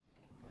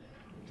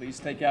Please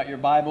take out your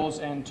Bibles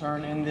and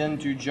turn in them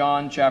to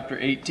John chapter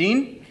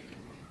 18.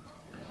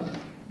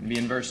 We'll be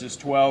in verses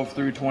 12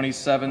 through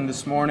 27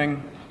 this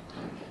morning.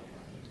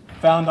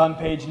 Found on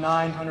page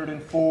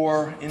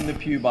 904 in the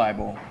Pew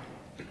Bible.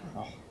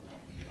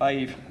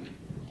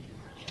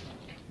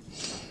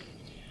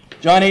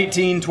 John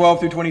 18, 12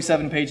 through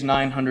 27, page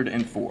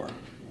 904.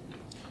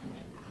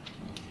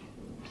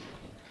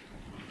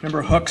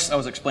 Remember hooks? I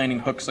was explaining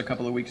hooks a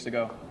couple of weeks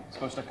ago.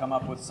 Supposed to come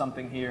up with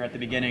something here at the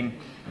beginning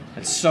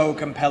that's so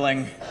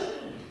compelling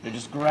it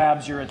just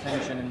grabs your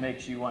attention and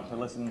makes you want to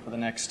listen for the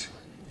next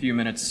few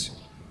minutes.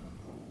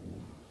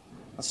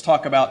 Let's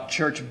talk about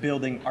church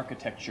building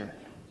architecture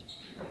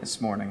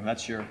this morning.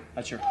 That's your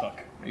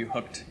hook. Are you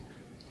hooked?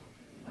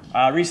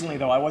 Recently,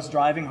 though, I was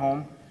driving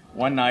home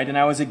one night and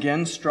I was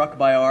again struck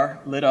by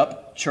our lit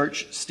up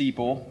church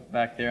steeple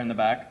back there in the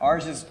back.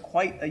 Ours is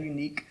quite a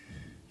unique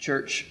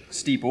church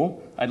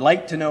steeple. I'd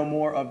like to know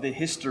more of the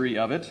history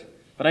of it.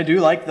 But I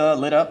do like the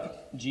lit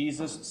up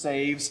Jesus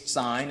Saves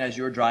sign as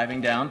you're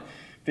driving down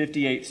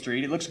 58th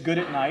Street. It looks good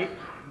at night.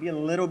 It'd be a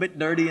little bit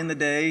dirty in the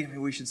day. Maybe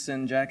we should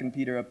send Jack and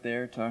Peter up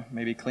there to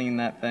maybe clean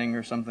that thing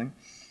or something.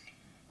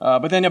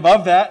 But then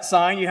above that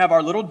sign you have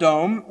our little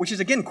dome, which is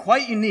again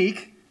quite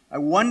unique. I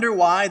wonder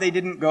why they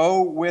didn't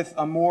go with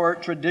a more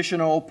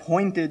traditional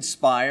pointed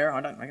spire.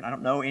 I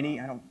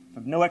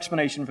have no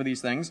explanation for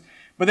these things.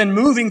 But then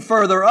moving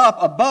further up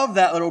above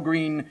that little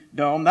green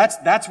dome,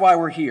 that's why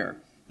we're here.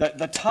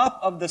 The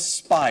top of the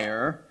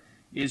spire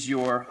is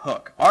your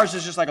hook. Ours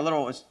is just like a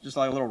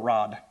little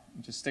rod,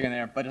 just sticking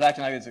there. But it's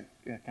actually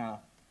kind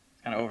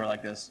of over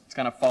like this. It's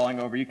kind of falling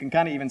over. You can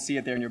kind of even see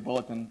it there in your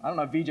bulletin. I don't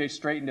know if VJ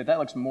straightened it. That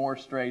looks more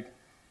straight.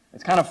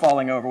 It's kind of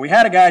falling over. We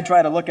had a guy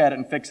try to look at it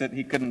and fix it.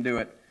 He couldn't do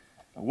it.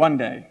 One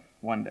day.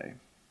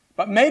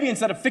 But maybe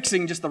instead of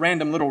fixing just the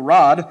random little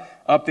rod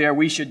up there,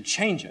 we should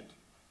change it.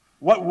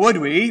 What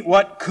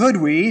could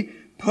we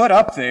put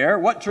up there?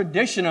 What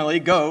traditionally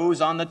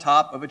goes on the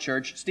top of a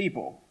church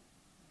steeple?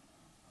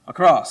 A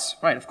cross.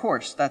 Right, of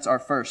course, that's our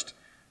first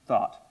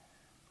thought.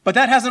 But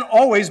that hasn't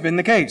always been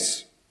the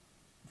case.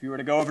 If you were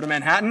to go over to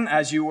Manhattan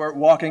as you were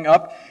walking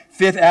up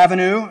Fifth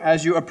Avenue,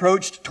 as you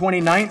approached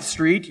 29th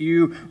Street,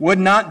 you would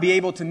not be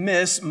able to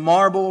miss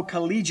Marble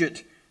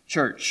Collegiate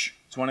Church.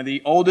 It's one of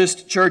the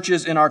oldest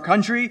churches in our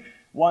country,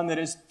 one that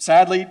is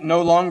sadly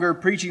no longer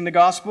preaching the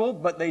gospel,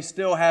 but they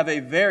still have a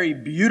very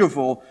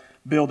beautiful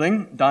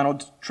building.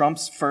 Donald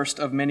Trump's first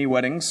of many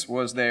weddings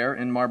was there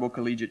in Marble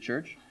Collegiate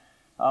Church.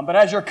 But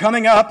as you're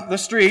coming up the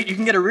street, you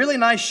can get a really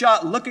nice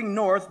shot looking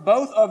north,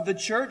 both of the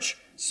church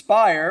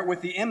spire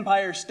with the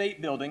Empire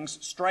State Building's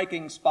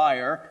striking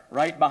spire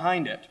right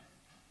behind it.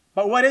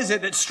 But what is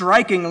it that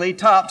strikingly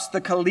tops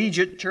the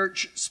Collegiate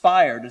Church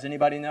spire? Does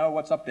anybody know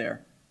what's up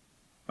there?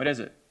 What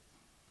is it?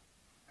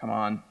 Come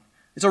on.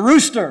 It's a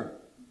rooster.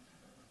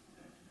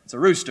 It's a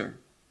rooster.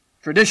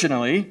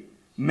 Traditionally,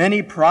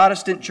 many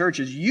Protestant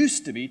churches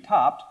used to be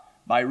topped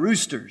by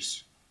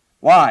roosters.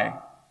 Why?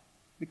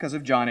 Because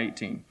of John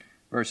 18,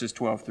 verses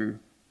 12 through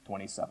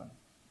 27.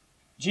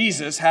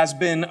 Jesus has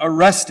been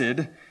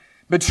arrested,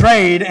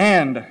 betrayed,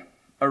 and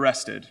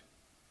arrested.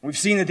 We've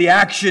seen that the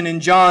action in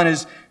John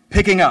is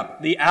picking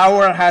up. The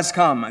hour has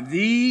come.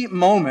 The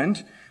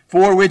moment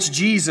for which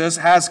Jesus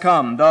has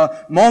come.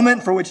 The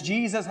moment for which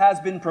Jesus has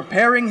been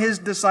preparing his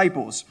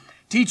disciples,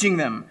 teaching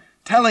them,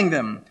 telling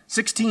them,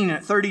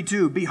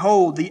 16:32,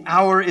 behold, the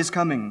hour is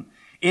coming.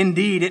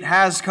 Indeed, it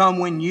has come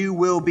when you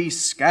will be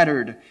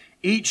scattered,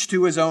 each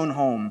to his own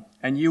home,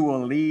 and you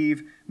will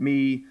leave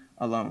me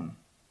alone.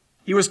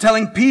 He was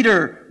telling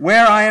Peter,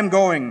 where I am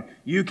going,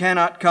 you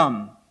cannot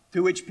come.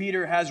 To which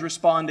Peter has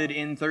responded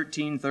in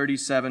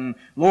 13:37,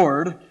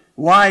 Lord,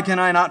 why can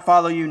I not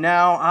follow you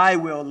now? I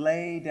will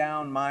lay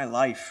down my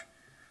life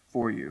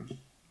for you.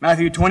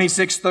 Matthew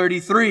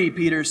 26:33,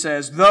 Peter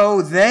says,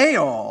 though they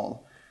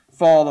all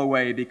fall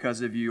away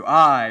because of you,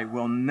 I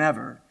will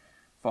never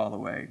fall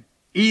away.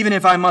 Even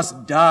if I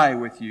must die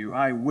with you,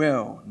 I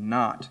will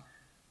not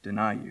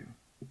deny you.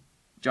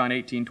 John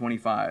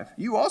 18:25.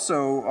 You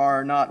also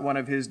are not one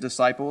of his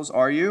disciples,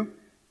 are you?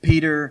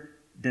 Peter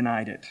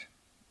denied it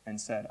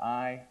and said,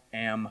 I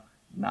am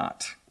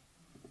not.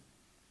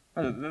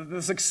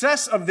 The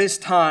success of this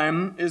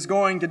time is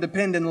going to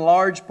depend in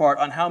large part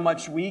on how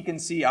much we can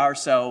see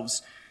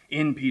ourselves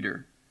in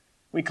Peter.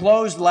 We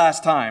closed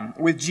last time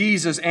with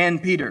Jesus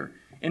and Peter.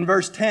 In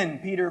verse 10,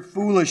 Peter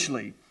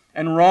foolishly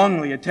and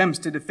wrongly attempts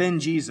to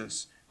defend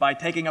Jesus by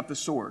taking up the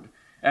sword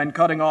and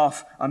cutting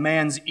off a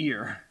man's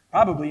ear,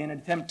 probably in an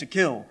attempt to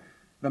kill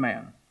the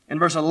man. In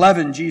verse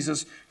 11,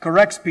 Jesus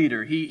corrects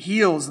Peter. He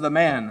heals the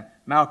man,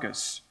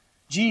 Malchus.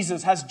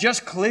 Jesus has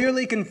just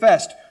clearly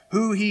confessed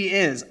who he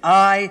is.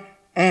 I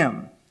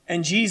am.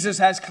 And Jesus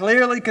has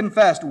clearly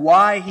confessed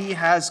why he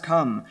has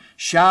come.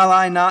 Shall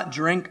I not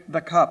drink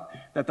the cup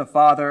that the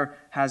Father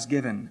has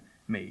given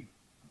me?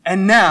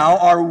 And now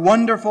our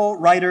wonderful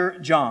writer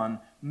John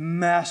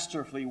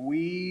masterfully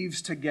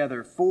weaves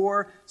together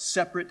 4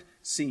 separate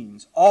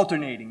scenes,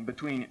 alternating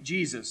between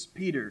Jesus,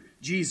 Peter,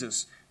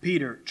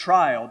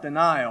 trial,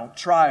 denial,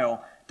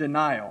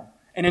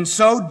 And in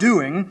so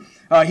doing,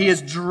 he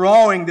is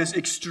drawing this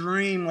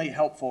extremely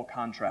helpful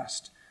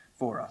contrast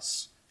for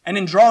us. And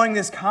in drawing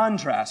this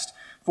contrast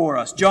for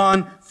us,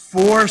 John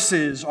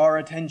forces our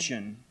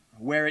attention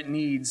where it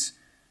needs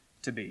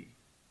to be.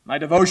 My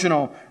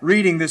devotional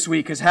reading this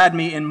week has had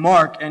me in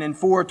Mark, and in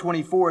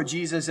 4:24,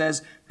 Jesus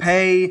says,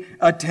 pay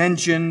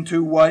attention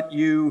to what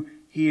you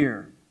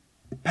hear.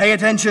 Pay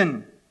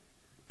attention.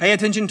 Pay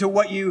attention to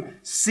what you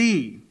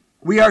see.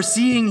 We are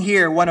seeing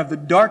here one of the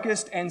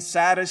darkest and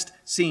saddest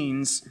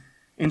scenes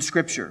in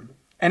Scripture.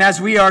 And as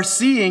we are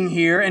seeing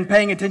here and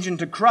paying attention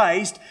to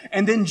Christ,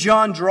 and then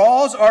John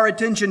draws our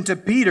attention to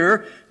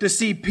Peter, to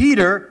see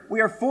Peter,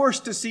 we are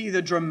forced to see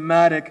the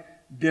dramatic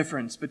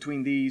difference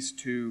between these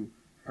two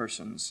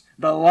persons.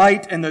 The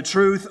light and the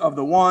truth of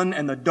the one,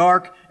 and the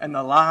dark and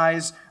the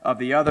lies of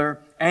the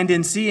other. And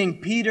in seeing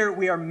Peter,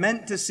 we are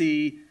meant to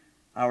see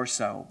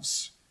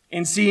ourselves.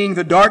 In seeing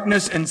the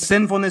darkness and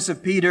sinfulness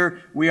of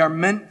Peter, we are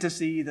meant to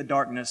see the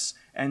darkness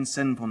and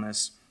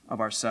sinfulness of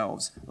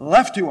ourselves.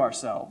 Left to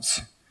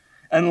ourselves,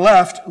 and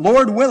left,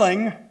 Lord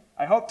willing,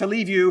 I hope to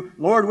leave you,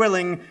 Lord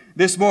willing,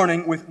 this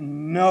morning with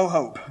no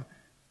hope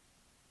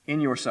in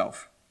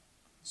yourself,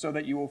 so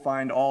that you will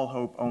find all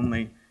hope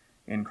only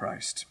in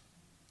Christ.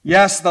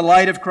 Yes, the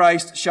light of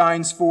Christ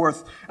shines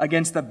forth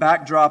against the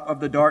backdrop of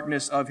the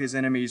darkness of his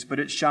enemies, but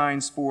it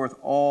shines forth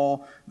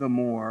all the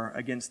more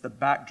against the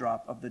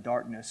backdrop of the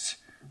darkness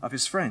of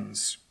his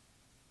friends.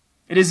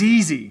 It is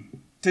easy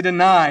to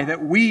deny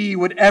that we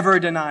would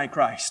ever deny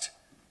Christ,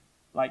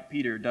 like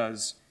Peter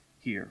does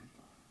here.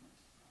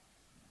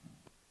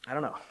 I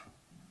don't know.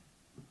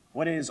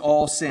 What is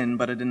all sin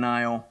but a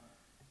denial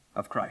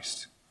of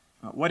Christ?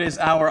 What is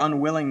our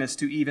unwillingness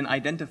to even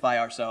identify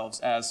ourselves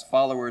as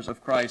followers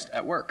of Christ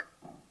at work,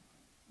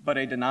 but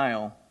a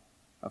denial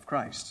of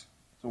Christ?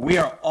 So we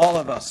are all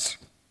of us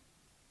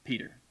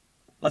Peter.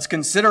 Let's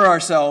consider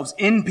ourselves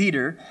in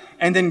Peter,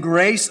 and then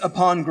grace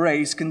upon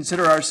grace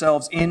consider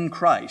ourselves in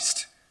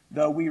Christ,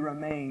 though we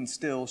remain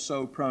still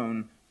so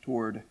prone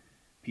toward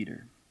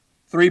Peter.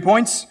 3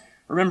 points.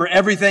 Remember,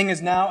 everything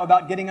is now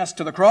about getting us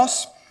to the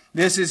cross.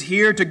 This is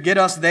here to get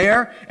us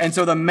there. And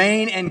so the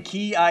main and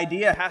key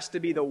idea has to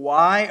be the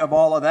why of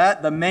all of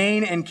that. The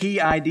main and key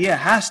idea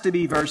has to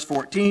be verse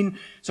 14.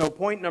 So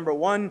point number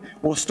 1,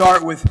 we'll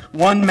start with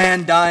one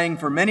man dying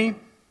for many.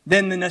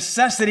 Then the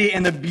necessity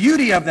and the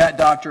beauty of that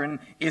doctrine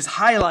is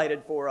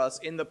highlighted for us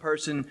in the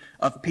person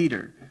of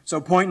Peter.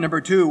 So point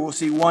number 2, we'll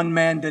see one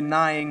man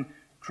denying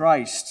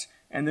Christ.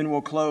 And then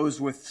we'll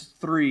close with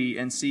 3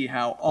 and see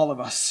how all of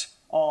us,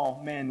 all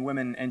men,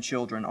 women, and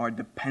children, are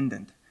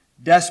dependent,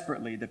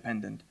 desperately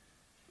dependent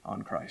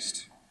on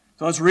Christ.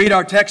 So let's read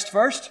our text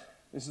first.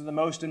 This is the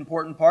most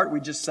important part. We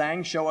just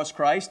sang, Show Us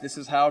Christ. This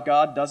is how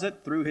God does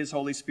it, through His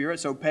Holy Spirit.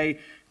 So pay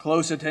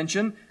close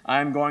attention.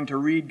 I'm going to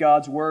read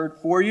God's Word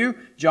for you.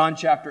 John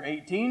chapter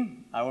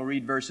 18. I will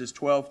read verses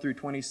 12 through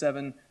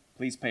 27.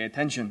 Please pay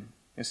attention.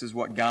 This is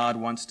what God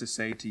wants to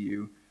say to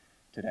you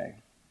today.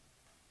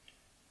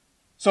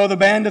 So the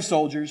band of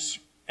soldiers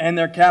and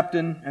their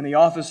captain and the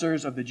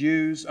officers of the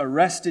Jews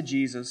arrested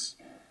Jesus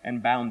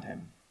and bound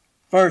him.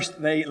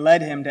 First, they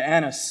led him to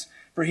Annas,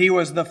 for he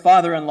was the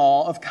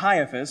father-in-law of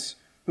Caiaphas,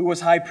 who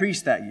was high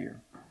priest that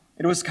year.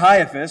 It was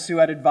Caiaphas who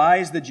had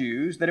advised the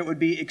Jews that it would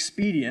be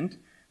expedient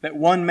that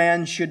one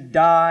man should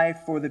die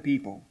for the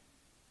people.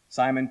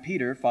 Simon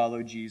Peter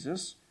followed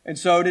Jesus, and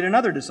so did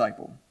another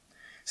disciple.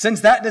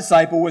 Since that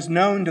disciple was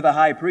known to the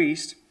high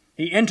priest,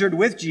 he entered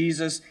with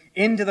Jesus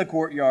into the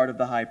courtyard of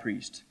the high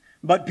priest.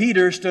 But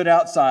Peter stood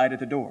outside at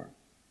the door.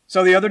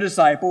 So the other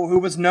disciple, who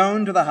was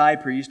known to the high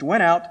priest,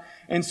 went out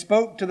and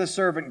spoke to the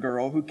servant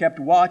girl who kept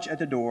watch at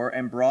the door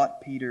and brought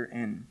Peter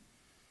in.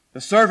 The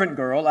servant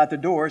girl at the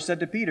door said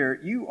to Peter,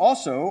 "You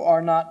also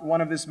are not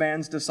one of this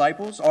man's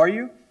disciples, are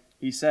you?"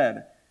 He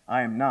said,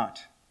 "I am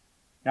not."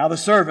 Now the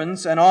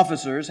servants and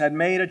officers had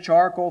made a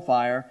charcoal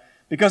fire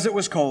because it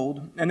was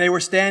cold, and they were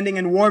standing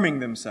and warming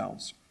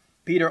themselves.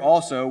 Peter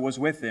also was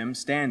with them,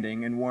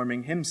 standing and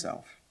warming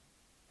himself.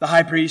 The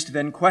high priest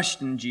then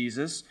questioned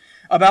Jesus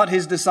about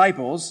his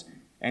disciples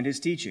and his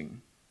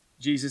teaching.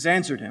 Jesus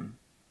answered him,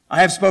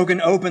 "I have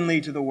spoken openly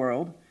to the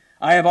world.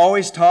 I have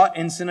always taught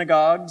in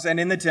synagogues and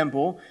in the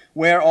temple,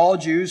 where all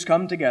Jews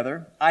come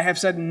together. I have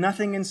said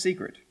nothing in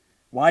secret.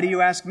 Why do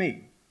you ask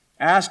me?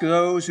 Ask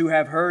those who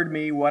have heard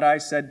me what I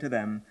said to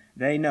them.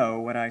 They know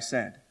what I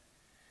said."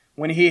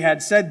 When he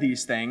had said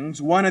these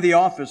things, one of the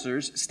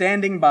officers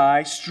standing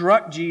by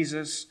struck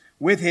Jesus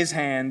with his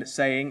hand,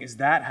 saying, "Is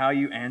that how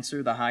you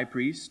answer the high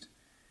priest?"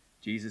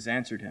 Jesus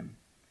answered him,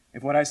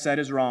 "If what I said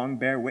is wrong,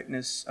 bear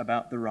witness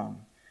about the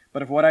wrong.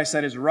 But if what I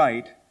said is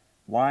right,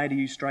 why do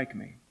you strike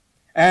me?"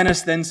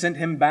 Annas then sent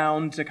him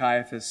bound to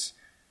Caiaphas,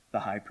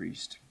 the high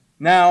priest.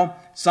 Now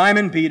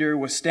Simon Peter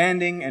was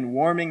standing and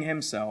warming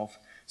himself.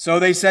 So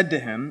they said to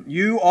him,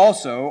 "You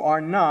also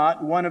are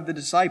not one of the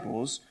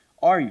disciples,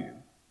 are you?"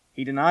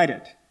 He denied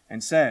it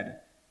and said,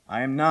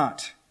 "I am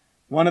not."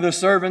 One of the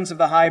servants of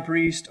the high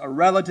priest, a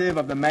relative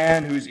of the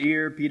man whose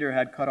ear Peter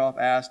had cut off,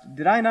 asked,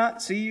 "Did I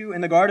not see you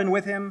in the garden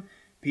with him?"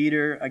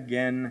 Peter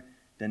again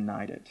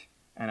denied it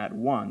and at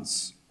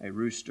once a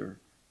rooster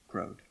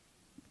crowed.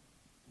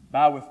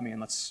 Bow with me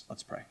and let's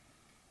pray.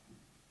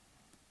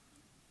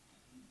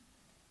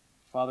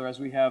 Father, as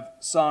we have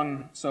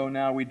sung, so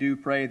now we do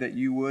pray that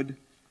you would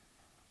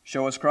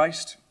show us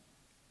Christ.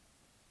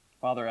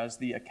 Father, as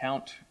the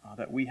account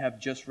that we have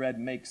just read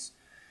makes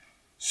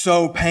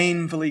so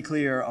painfully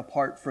clear,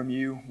 apart from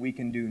you, we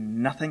can do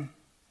nothing.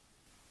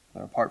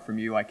 Apart from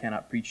you, I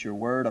cannot preach your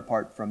word.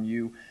 Apart from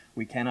you,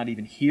 we cannot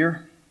even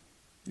hear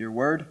your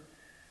word.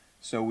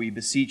 So we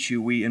beseech you,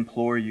 we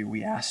implore you,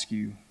 we ask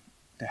you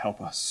to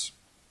help us.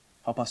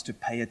 Help us to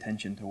pay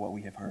attention to what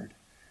we have heard.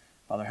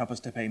 Father, help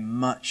us to pay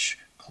much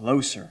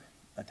closer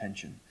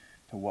attention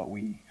to what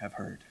we have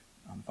heard.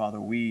 Father,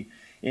 we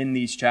in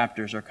these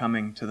chapters are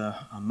coming to the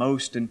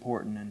most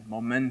important and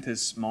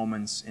momentous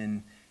moments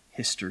in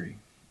history.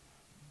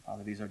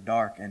 Father, these are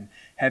dark and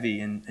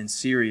heavy and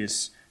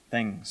serious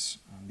things.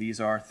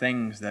 These are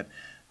things that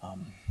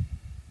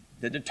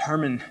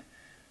determine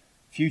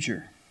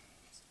future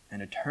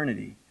and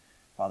eternity,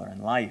 Father,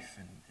 and life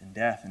and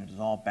death, and it is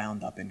all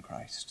bound up in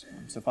Christ.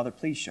 So, Father,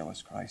 please show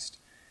us Christ.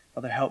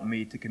 Father, help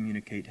me to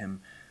communicate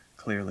him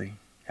clearly.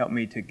 Help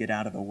me to get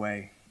out of the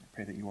way. I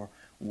pray that your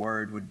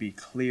word would be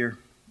clear,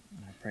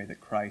 and I pray that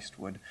Christ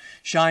would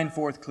shine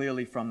forth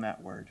clearly from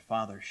that word.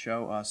 Father,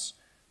 show us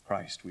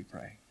Christ, we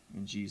pray.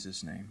 In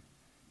Jesus' name,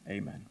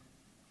 amen.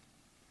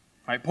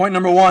 All right, point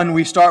number 1,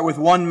 we start with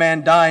one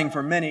man dying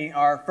for many.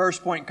 Our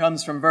first point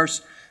comes from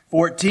verse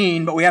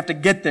 14, but we have to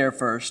get there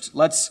first.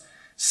 Let's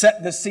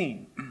set the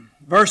scene.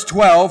 Verse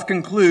 12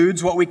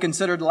 concludes what we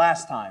considered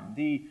last time.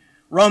 The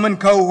Roman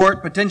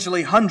cohort,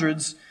 potentially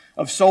hundreds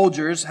of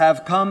soldiers,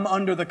 have come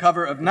under the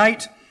cover of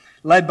night,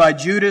 led by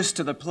Judas,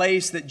 to the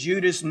place that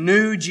Judas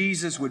knew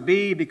Jesus would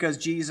be because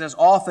Jesus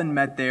often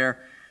met there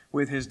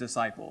with his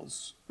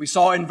disciples. We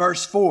saw in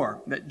verse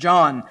 4 that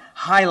John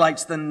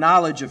highlights the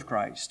knowledge of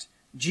Christ,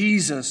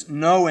 Jesus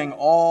knowing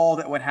all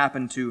that would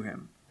happen to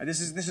him. This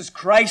is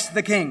Christ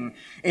the King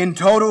in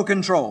total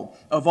control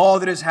of all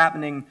that is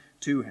happening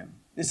to him.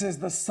 This is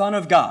the Son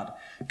of God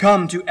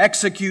come to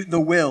execute the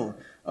will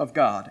of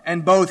God.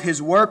 And both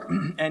his work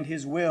and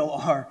his will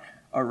are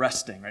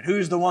arresting. Right?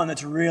 Who's the one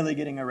that's really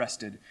getting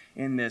arrested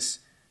in this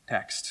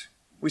text?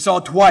 We saw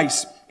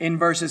twice in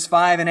verses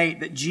 5 and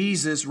 8 that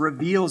Jesus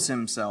reveals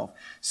himself,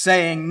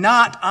 saying,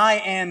 not I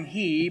am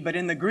he, but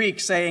in the Greek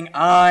saying,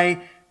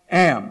 I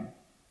am.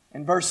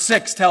 And verse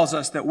 6 tells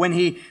us that when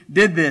he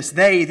did this,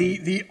 they,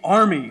 the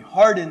army,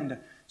 hardened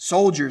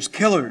soldiers,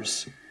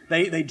 killers,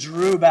 they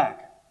drew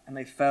back and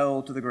they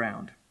fell to the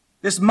ground.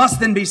 This must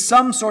then be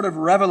some sort of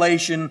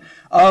revelation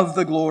of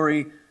the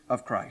glory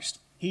of Christ.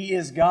 He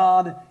is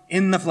God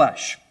in the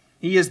flesh.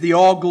 He is the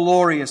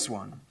all-glorious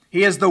one.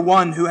 He is the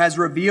one who has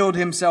revealed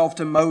himself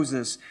to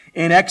Moses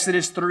in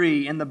Exodus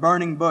 3 in the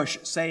burning bush,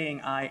 saying,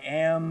 I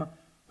am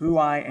who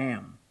I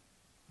am.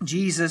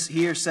 Jesus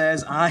here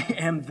says, I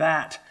am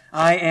that.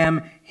 I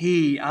am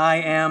he. I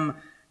am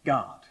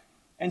God.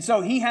 And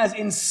so he has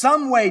in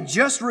some way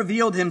just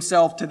revealed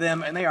himself to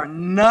them, and they are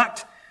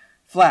knocked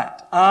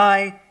flat.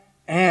 I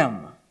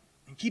am.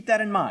 And keep that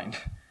in mind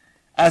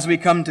as we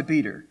come to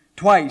Peter.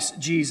 Twice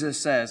Jesus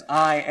says,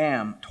 I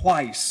am.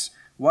 Twice,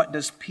 what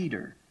does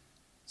Peter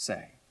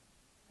say?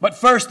 But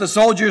first the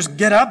soldiers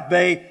get up,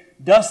 they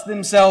dust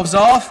themselves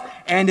off,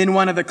 and in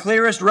one of the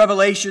clearest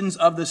revelations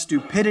of the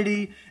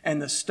stupidity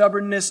and the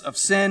stubbornness of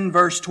sin,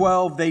 verse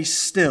 12, they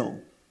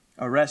still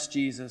arrest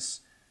Jesus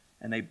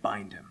and they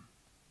bind him.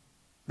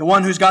 The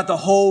one who's got the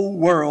whole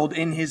world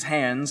in his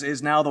hands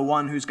is now the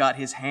one who's got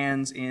his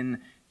hands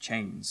in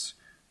chains.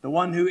 The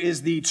one who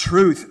is the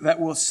truth that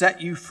will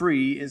set you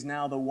free is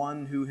now the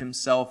one who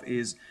himself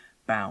is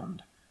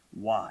bound.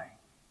 Why?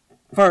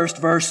 First,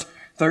 verse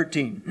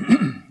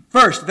 13.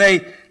 First,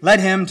 they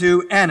led him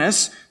to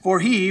Annas, for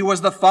he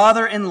was the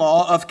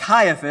father-in-law of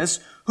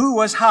Caiaphas, who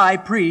was high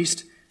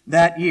priest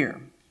that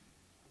year.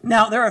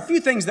 Now, there are a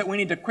few things that we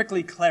need to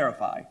quickly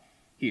clarify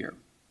here.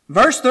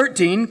 Verse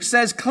 13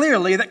 says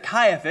clearly that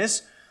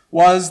Caiaphas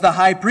was the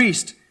high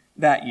priest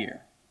that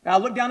year. Now,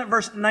 look down at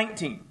verse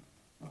 19.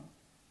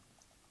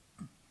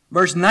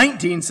 Verse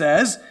 19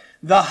 says,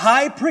 the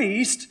high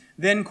priest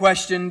then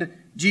questioned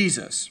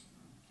Jesus.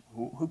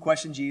 Who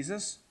questioned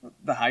Jesus?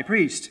 The high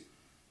priest.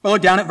 But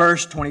look down at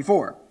verse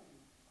 24.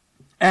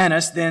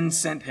 Annas then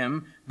sent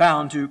him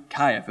bound to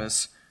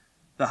Caiaphas,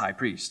 the high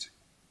priest.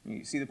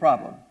 You see the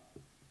problem.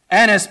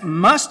 Annas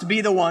must be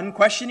the one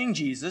questioning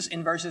Jesus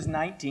in verses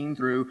 19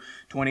 through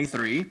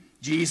 23.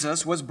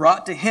 Jesus was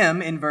brought to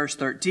him in verse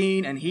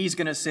 13, and he's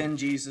going to send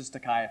Jesus to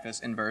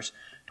Caiaphas in verse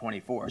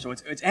 24. So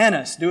it's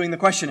Annas doing the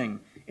questioning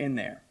in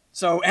there.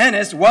 So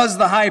Annas was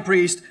the high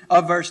priest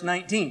of verse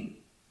 19.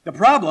 The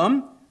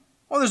problem,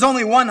 well, there's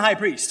only one high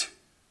priest.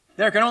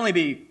 There can only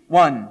be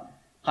one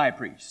high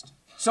priest.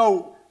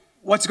 So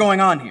what's going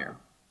on here?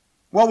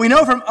 Well, we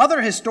know from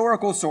other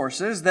historical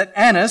sources that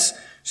Annas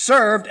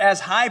served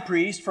as high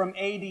priest from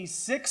AD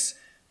 6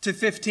 to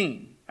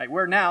 15. Right,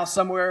 we're now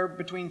somewhere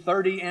between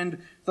 30 and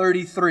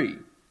 33.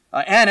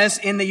 Annas,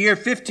 in the year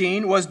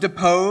 15, was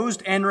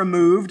deposed and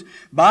removed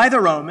by the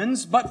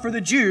Romans, but for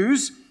the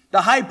Jews,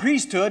 The high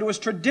priesthood was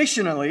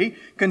traditionally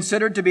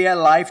considered to be a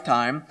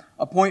lifetime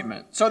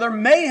appointment. So there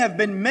may have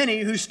been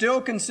many who still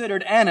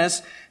considered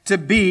Annas to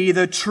be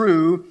the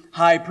true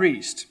high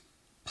priest.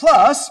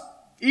 Plus,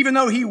 even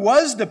though he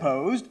was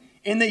deposed,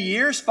 in the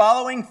years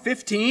following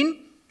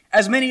 15,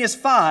 as many as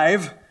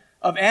 5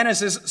 of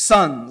Annas'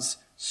 sons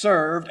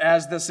served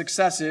as the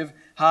successive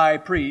high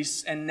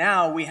priests. And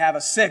now we have a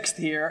 6th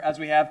here, as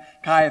we have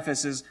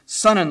Caiaphas'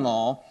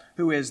 son-in-law,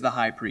 who is the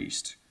high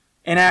priest.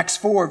 In Acts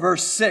 4,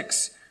 verse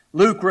 6,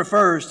 Luke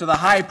refers to the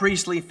high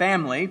priestly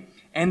family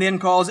and then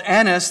calls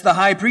Annas the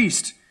high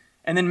priest,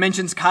 and then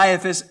mentions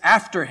Caiaphas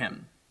after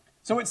him.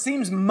 So it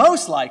seems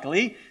most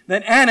likely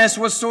that Annas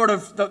was sort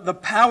of the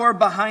power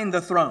behind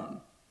the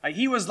throne.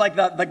 He was like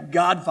the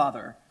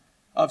godfather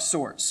of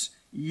sorts.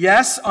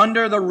 Yes,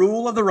 under the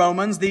rule of the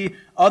Romans, the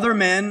other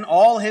men,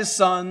 all his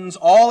sons,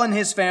 all in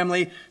his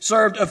family,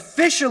 served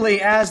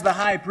officially as the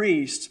high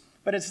priest,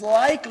 but it's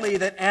likely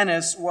that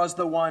Annas was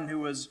the one who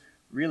was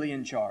really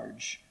in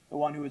charge, the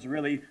one who was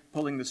really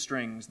pulling the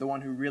strings, the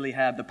one who really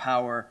had the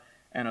power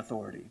and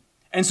authority.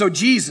 And so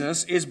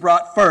Jesus is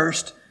brought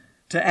first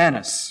to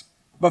Annas.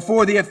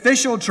 Before the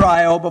official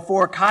trial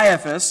before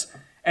Caiaphas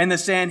and the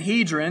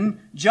Sanhedrin,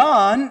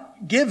 John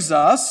gives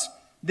us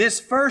this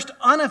first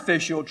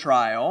unofficial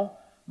trial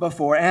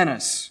before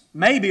Annas.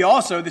 Maybe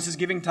also this is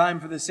giving time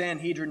for the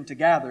Sanhedrin to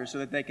gather so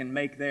that they can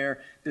make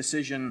their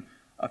decision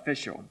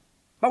official.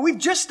 But we've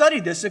just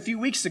studied this a few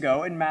weeks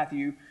ago in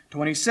Matthew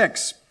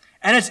 26.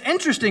 And it's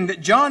interesting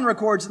that John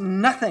records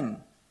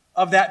nothing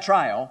of that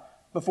trial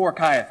before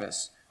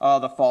Caiaphas.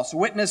 The false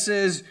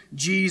witnesses,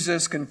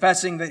 Jesus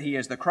confessing that he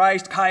is the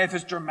Christ,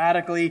 Caiaphas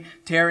dramatically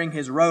tearing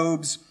his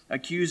robes,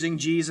 accusing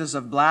Jesus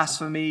of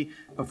blasphemy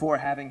before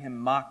having him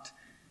mocked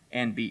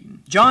and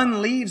beaten.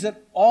 John leaves it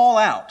all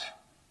out.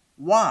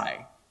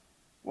 Why?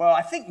 Well,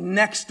 I think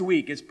next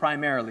week is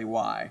primarily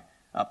why.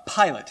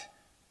 Pilate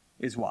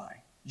is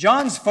why.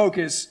 John's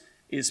focus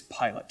is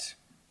Pilate.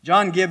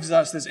 John gives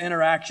us this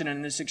interaction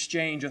and this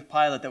exchange with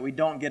Pilate that we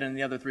don't get in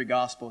the other 3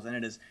 Gospels, and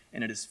it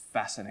is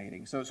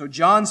fascinating. So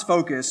John's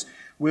focus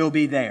will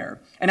be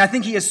there. And I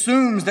think he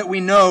assumes that we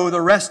know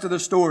the rest of the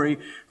story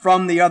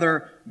from the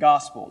other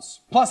Gospels.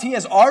 Plus, he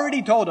has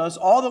already told us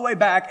all the way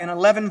back in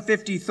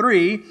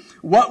 1153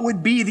 what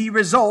would be the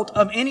result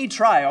of any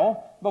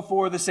trial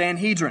before the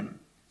Sanhedrin.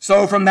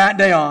 So from that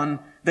day on,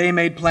 they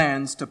made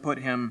plans to put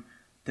him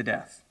to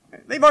death.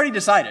 They've already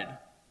decided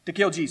to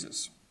kill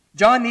Jesus.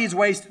 John needs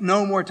waste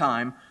no more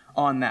time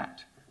on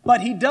that.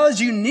 But he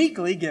does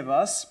uniquely give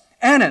us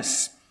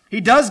Annas. He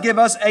does give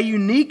us a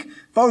unique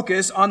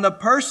focus on the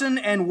person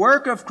and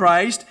work of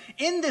Christ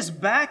in this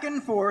back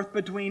and forth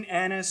between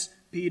Annas,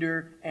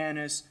 Peter,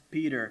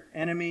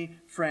 enemy,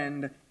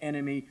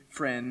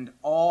 friend,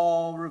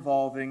 all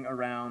revolving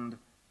around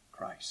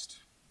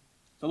Christ.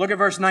 So look at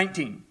verse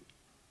 19.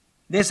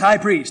 This high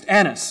priest,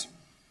 Annas,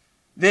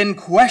 then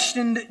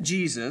questioned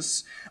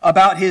Jesus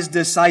about his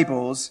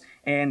disciples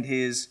and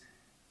his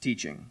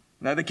teaching.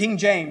 Now, the King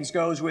James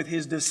goes with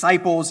his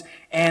disciples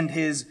and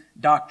his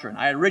doctrine.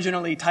 I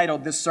originally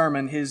titled this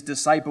sermon, His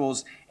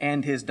Disciples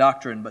and His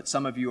Doctrine, but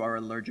some of you are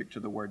allergic to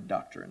the word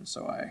doctrine,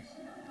 so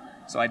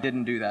I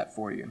didn't do that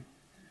for you.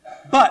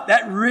 But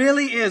that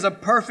really is a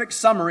perfect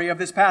summary of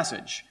this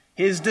passage.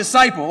 His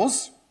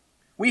disciples,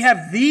 we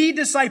have the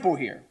disciple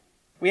here.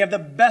 We have the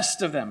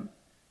best of them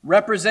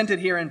represented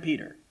here in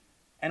Peter.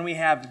 And we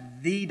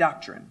have the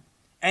doctrine.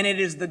 And it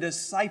is the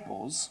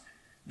disciples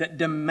that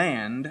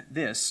demand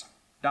this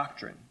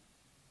doctrine.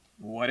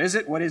 What is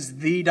it? What is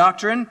the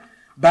doctrine?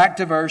 Back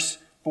to verse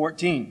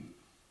 14.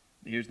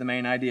 Here's the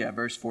main idea,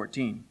 verse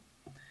 14.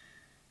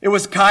 It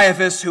was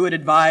Caiaphas who had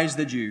advised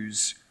the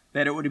Jews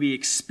that it would be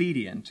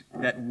expedient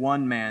that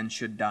one man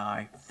should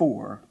die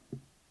for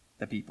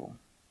the people.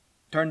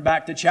 Turn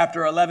back to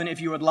chapter 11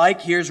 if you would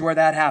like. Here's where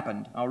that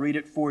happened. I'll read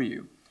it for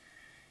you.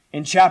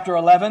 In chapter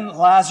 11,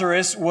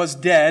 Lazarus was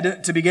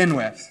dead to begin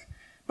with,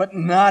 but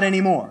not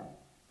anymore.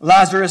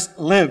 Lazarus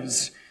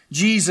lives.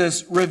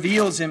 Jesus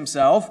reveals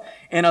himself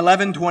in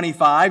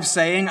 11:25,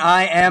 saying,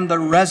 I am the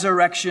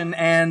resurrection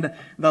and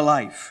the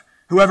life.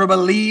 Whoever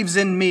believes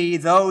in me,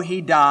 though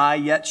he die,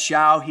 yet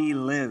shall he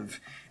live.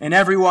 And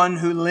everyone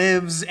who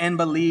lives and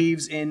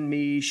believes in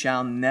me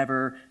shall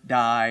never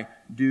die.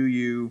 Do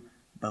you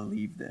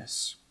believe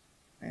this?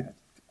 Man, that's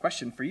a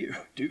question for you.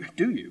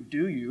 Do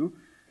you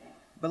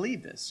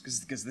believe this?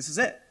 Because this is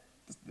it.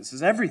 This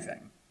is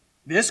everything.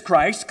 This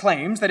Christ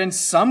claims that in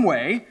some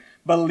way,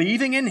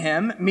 believing in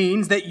him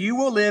means that you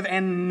will live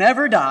and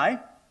never die.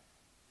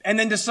 And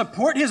then to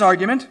support his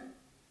argument,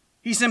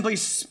 he simply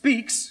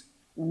speaks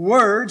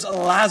words,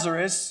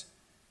 Lazarus,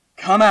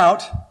 come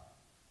out,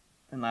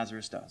 and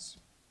Lazarus does.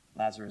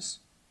 Lazarus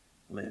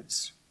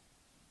lives.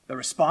 The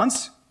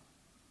response?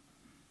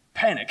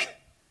 Panic.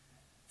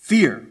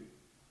 Fear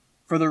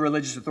for the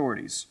religious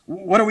authorities.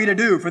 What are we to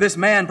do? For this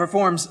man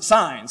performs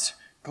signs.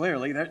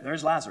 Clearly,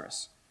 there's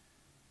Lazarus.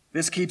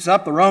 This keeps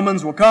up, the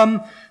Romans will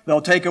come.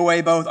 They'll take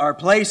away both our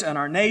place and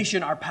our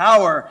nation, our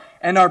power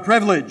and our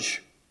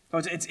privilege. So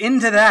it's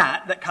into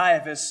that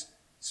Caiaphas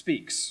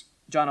speaks.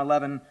 John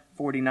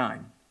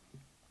 11:49.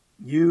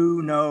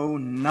 You know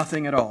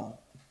nothing at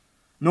all,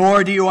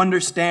 nor do you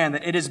understand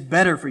that it is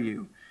better for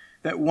you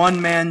that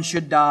one man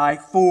should die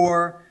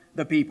for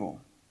the people,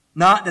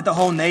 not that the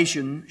whole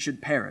nation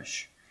should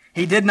perish.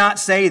 He did not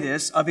say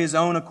this of his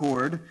own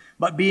accord,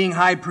 but being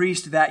high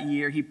priest that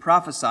year, he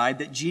prophesied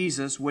that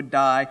Jesus would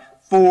die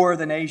for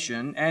the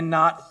nation, and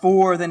not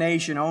for the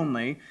nation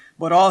only,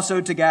 but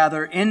also to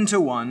gather into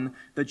one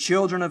the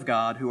children of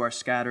God who are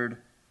scattered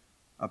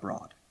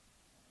abroad.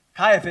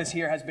 Caiaphas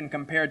here has been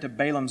compared to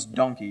Balaam's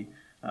donkey,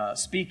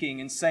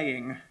 speaking and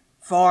saying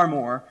far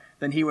more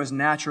than he was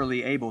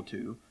naturally able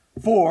to,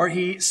 for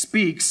he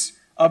speaks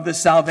of the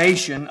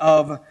salvation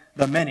of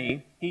the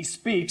many. He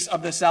speaks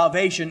of the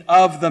salvation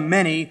of the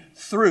many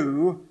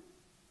through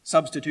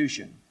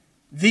substitution.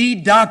 The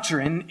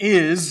doctrine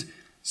is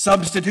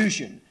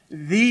substitution.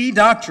 The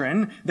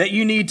doctrine that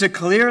you need to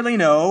clearly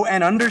know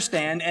and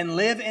understand and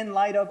live in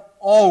light of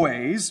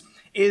always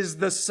is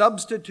the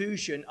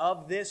substitution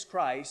of this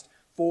Christ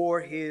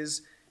for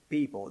his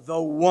people.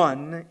 The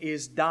one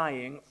is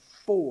dying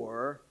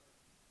for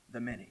the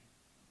many.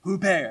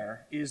 Huper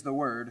is the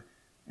word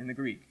in the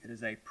Greek. It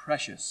is a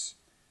precious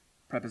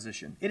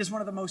preposition. It is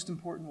one of the most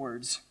important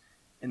words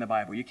in the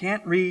Bible. You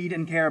can't read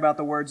and care about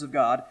the words of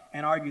God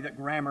and argue that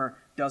grammar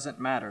doesn't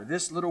matter.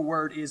 This little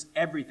word is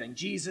everything.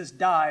 Jesus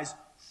dies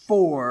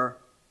for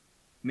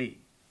me.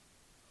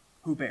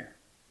 Huper.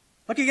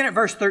 Look again at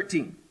verse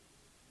 13.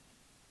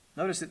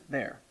 Notice it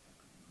there.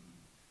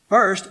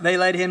 First, they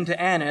led him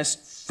to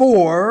Annas,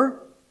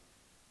 for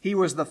he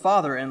was the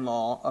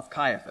father-in-law of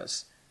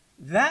Caiaphas.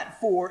 That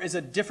 "for" is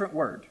a different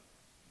word.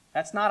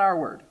 That's not our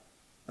word.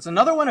 That's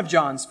another one of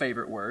John's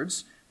favorite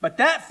words, but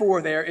that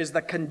 "for" there is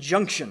the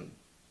conjunction.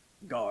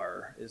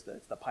 Gar is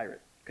the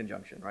pirate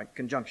conjunction, right?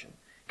 Conjunction.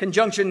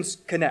 Conjunctions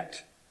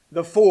connect.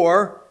 The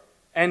 "for"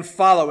 and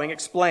following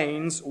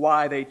explains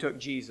why they took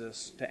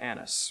Jesus to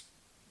Annas.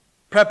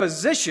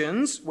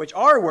 Prepositions, which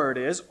our word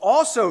is,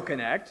 also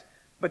connect,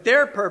 but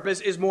their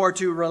purpose is more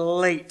to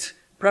relate.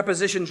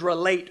 Prepositions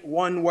relate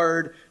one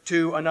word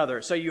to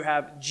another. So you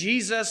have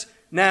Jesus,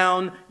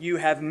 noun. You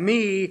have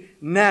me,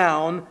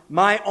 noun.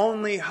 My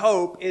only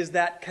hope is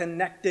that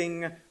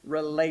connecting,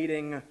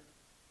 relating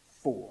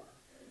 "for."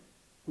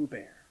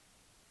 Huper.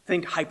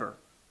 Think hyper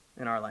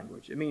in our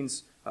language. It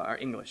means, our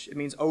English, it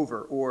means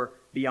over or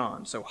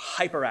beyond. So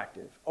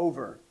hyperactive,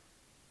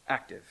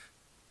 overactive.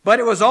 But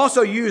it was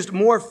also used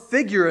more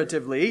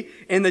figuratively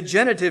in the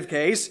genitive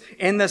case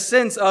in the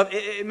sense of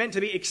it meant to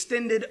be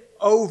extended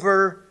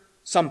over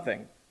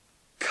something,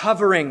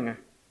 covering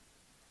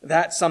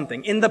that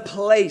something, in the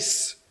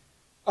place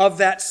of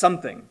that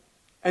something.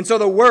 And so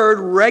the word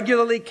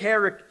regularly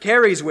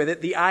carries with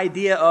it the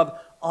idea of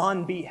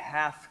on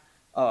behalf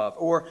of,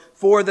 or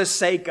for the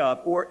sake of,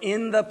 or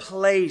in the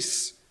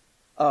place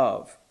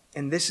of.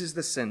 And this is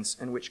the sense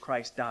in which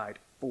Christ died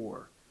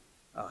for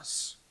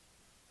us.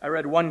 I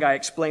read one guy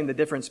explain the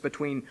difference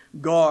between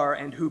gar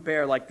and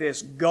huper like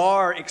this.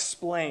 Gar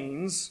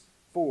explains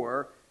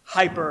for,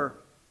 hyper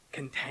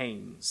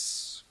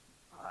contains.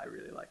 I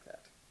really like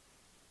that.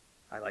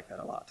 I like that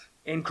a lot.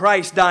 In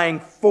Christ dying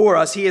for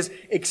us, he is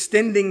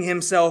extending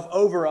himself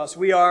over us.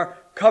 We are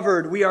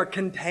covered. We are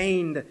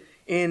contained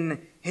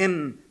in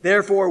him.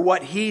 Therefore,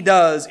 what he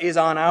does is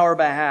on our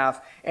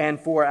behalf and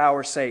for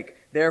our sake.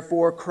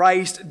 Therefore,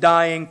 Christ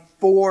dying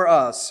for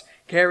us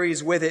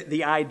carries with it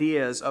the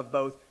ideas of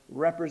both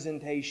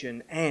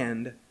representation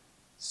and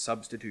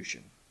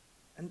substitution.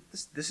 And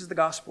this is the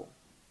gospel.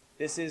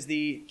 This is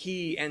the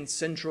key and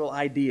central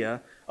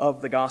idea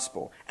of the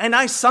gospel. And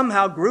I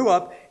somehow grew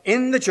up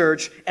in the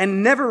church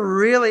and never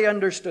really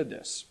understood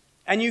this.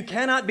 And you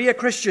cannot be a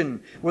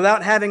Christian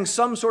without having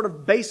some sort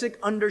of basic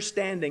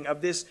understanding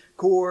of this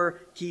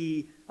core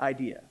key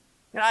idea.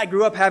 And I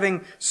grew up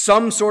having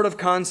some sort of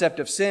concept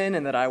of sin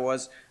and that I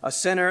was a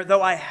sinner,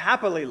 though I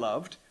happily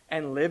loved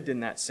and lived in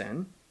that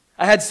sin.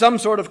 I had some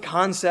sort of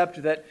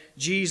concept that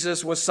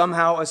Jesus was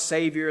somehow a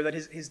savior, that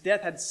his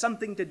death had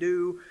something to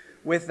do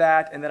with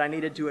that, and that I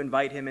needed to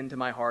invite him into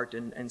my heart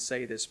and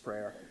say this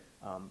prayer.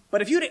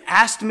 But if you'd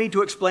asked me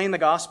to explain the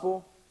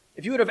gospel,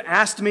 if you would have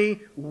asked me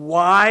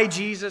why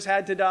Jesus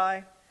had to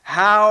die,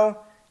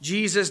 how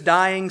Jesus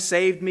dying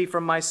saved me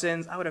from my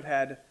sins, I would have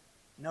had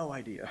no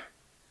idea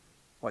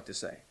what to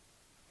say.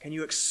 Can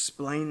you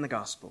explain the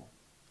gospel?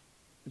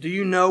 Do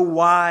you know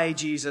why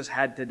Jesus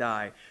had to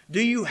die?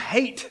 Do you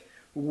hate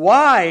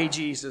why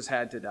Jesus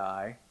had to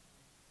die?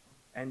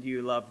 And do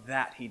you love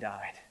that he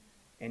died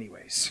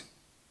anyways?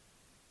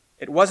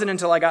 It wasn't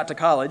until I got to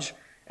college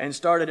and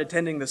started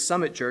attending the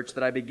Summit Church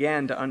that I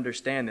began to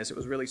understand this. It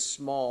was really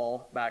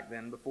small back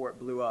then before it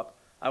blew up.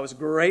 I was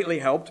greatly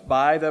helped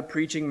by the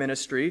preaching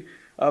ministry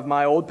of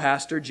my old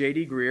pastor,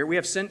 J.D. Greer. We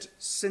have since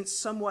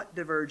somewhat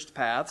diverged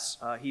paths,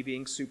 he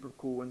being super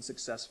cool and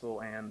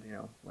successful and,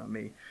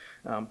 me.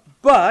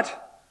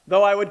 But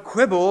though I would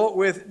quibble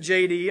with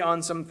J.D.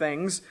 on some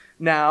things,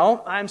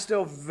 now I'm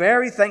still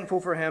very thankful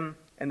for him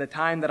and the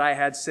time that I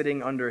had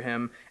sitting under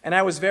him. And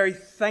I was very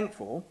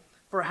thankful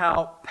for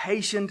how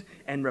patient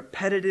and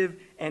repetitive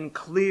and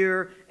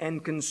clear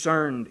and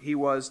concerned he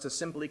was to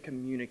simply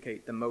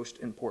communicate the most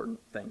important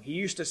thing. He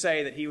used to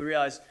say that he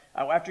realized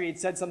after he had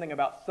said something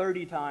about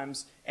 30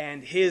 times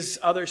and his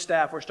other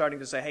staff were starting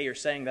to say, hey, you're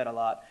saying that a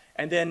lot.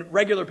 And then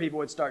regular people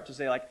would start to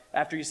say, like,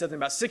 after he said something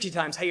about 60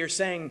 times, hey, you're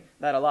saying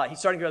that a lot. He's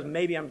starting to realize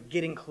maybe I'm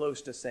getting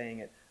close to saying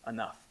it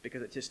enough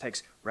because it just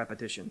takes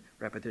repetition,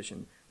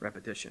 repetition,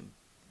 repetition.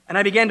 And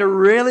I began to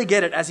really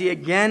get it as he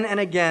again and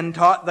again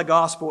taught the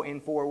gospel in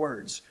 4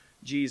 words.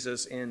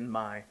 Jesus in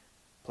my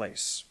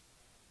place.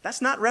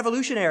 That's not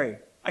revolutionary.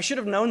 I should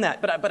have known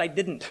that, but I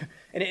didn't.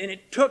 And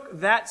it took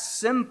that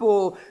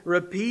simple,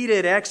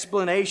 repeated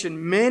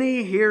explanation,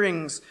 many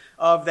hearings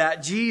of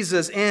that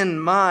Jesus in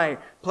my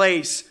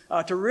place,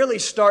 to really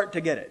start to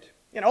get it.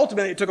 And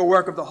ultimately, it took a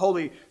work of the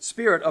Holy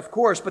Spirit, of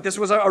course, but this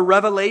was a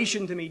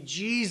revelation to me.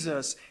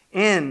 Jesus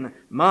in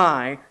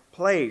my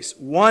place.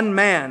 One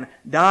man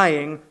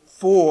dying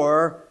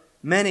for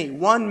many.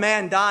 One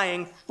man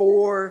dying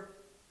for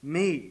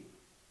me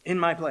in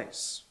my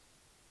place.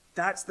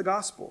 That's the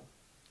gospel.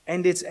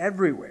 And it's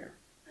everywhere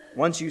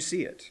once you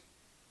see it.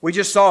 We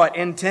just saw it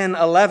in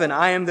 10:11.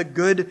 I am the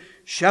good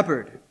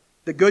shepherd.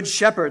 The good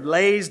shepherd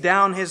lays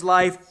down his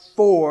life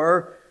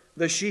for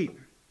the sheep.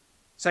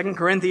 2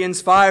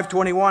 Corinthians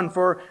 5:21,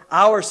 for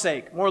our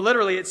sake. More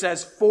literally it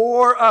says,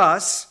 for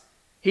us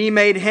he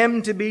made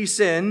him to be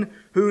sin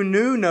who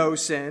knew no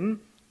sin,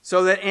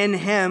 so that in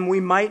him we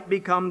might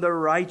become the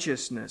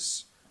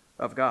righteousness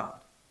of God.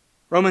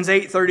 Romans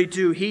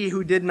 8:32, he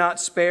who did not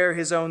spare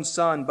his own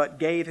son, but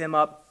gave him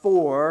up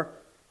for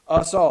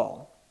us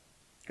all.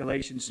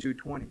 Galatians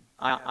 2:20,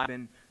 I've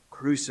been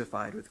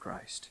crucified with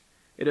Christ.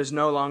 It is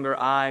no longer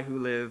I who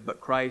live,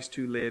 but Christ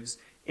who lives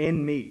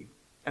in me.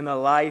 And the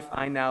life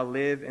I now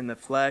live in the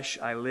flesh,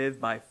 I live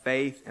by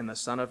faith in the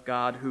Son of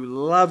God who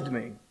loved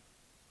me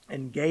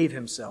and gave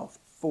himself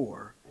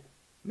for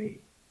me.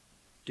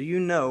 Do you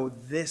know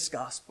this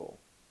gospel?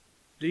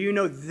 Do you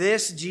know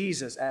this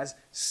Jesus as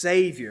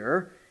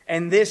Savior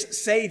and this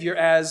Savior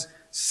as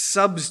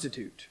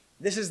substitute?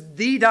 This is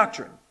the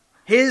doctrine,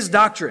 his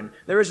doctrine.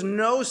 There is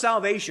no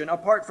salvation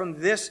apart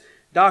from this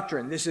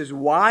doctrine. This is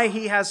why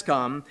he has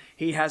come.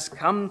 He has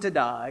come to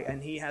die,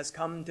 and he has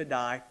come to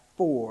die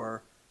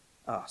for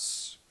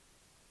us.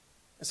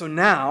 So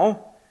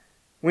now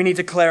we need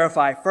to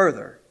clarify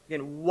further.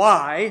 Again,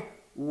 why?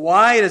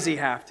 Why does he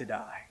have to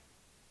die?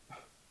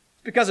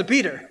 It's because of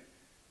Peter.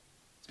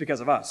 It's because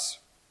of us.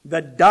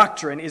 The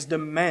doctrine is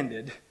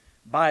demanded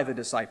by the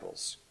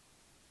disciples.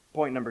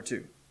 Point number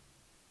 2.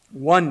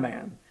 One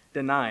man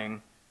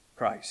denying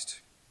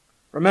Christ.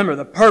 Remember,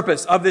 the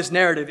purpose of this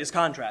narrative is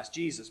contrast.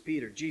 Jesus,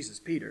 Peter, Jesus,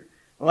 Peter.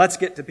 Well, let's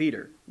get to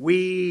Peter.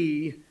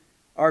 We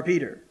are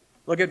Peter.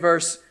 Look at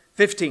verse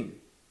 15.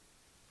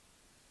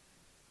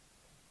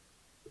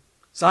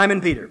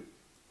 Simon Peter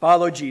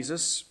followed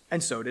Jesus,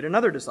 and so did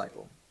another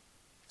disciple.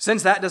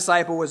 Since that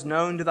disciple was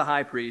known to the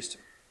high priest,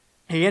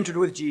 he entered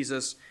with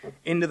Jesus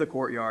into the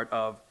courtyard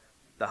of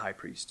the high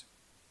priest.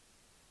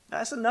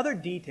 That's another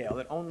detail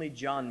that only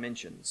John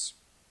mentions.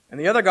 In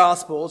the other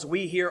Gospels,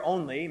 we hear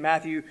only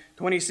Matthew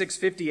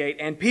 26:58,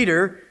 and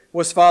Peter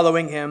was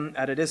following him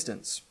at a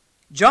distance.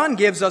 John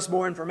gives us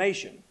more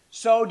information.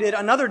 So did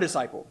another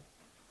disciple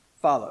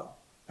follow.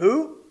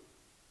 Who?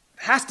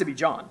 It has to be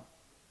John.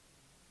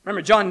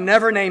 Remember, John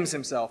never names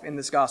himself in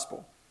this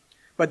gospel.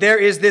 But there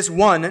is this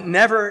one,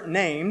 never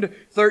named,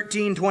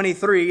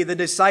 13:23, the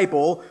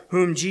disciple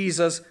whom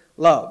Jesus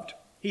loved.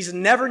 He's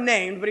never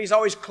named, but he's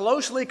always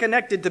closely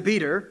connected to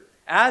Peter,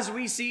 as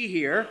we see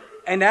here,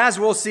 and as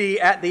we'll see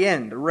at the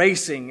end,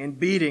 racing and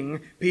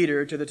beating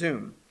Peter to the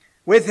tomb.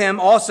 With him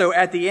also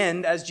at the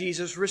end as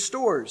Jesus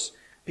restores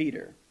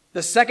Peter.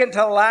 The second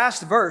to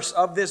last verse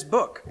of this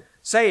book,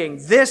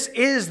 saying, this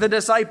is the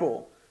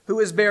disciple who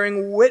is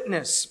bearing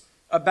witness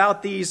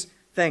about these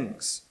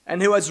things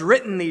and who has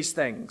written these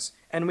things,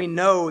 and we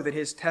know that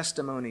his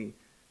testimony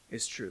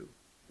is true.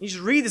 You just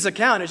read this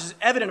account, it's just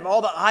evident of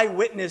all the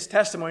eyewitness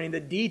testimony, the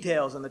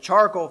details and the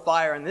charcoal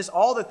fire and this,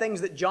 all the things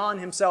that John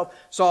himself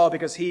saw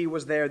because he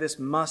was there. This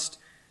must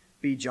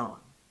be John.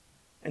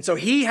 And so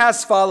he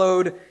has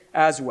followed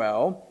as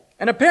well.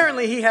 And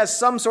apparently he has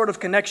some sort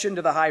of connection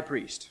to the high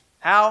priest.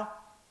 How?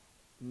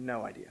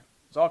 No idea.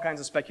 There's all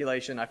kinds of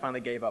speculation. I finally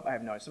gave up. I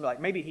have no idea. Something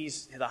like maybe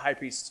he's the high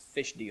priest's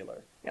fish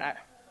dealer.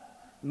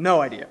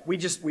 No idea. We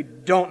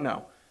don't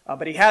know.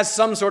 But he has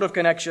some sort of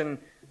connection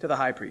to the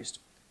high priest.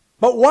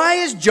 But why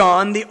is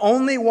John the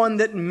only one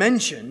that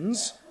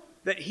mentions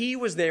that he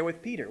was there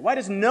with Peter? Why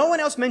does no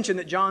one else mention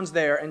that John's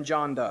there and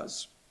John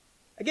does?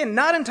 Again,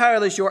 not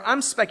entirely sure.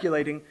 I'm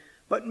speculating.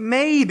 But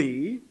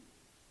maybe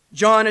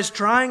John is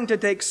trying to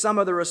take some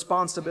of the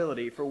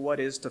responsibility for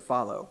what is to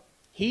follow.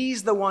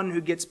 He's the one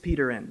who gets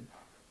Peter in.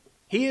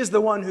 He is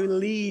the one who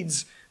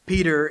leads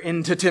Peter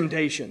into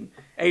temptation,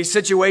 a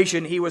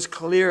situation he was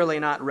clearly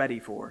not ready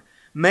for.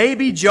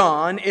 Maybe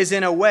John is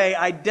in a way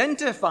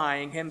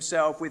identifying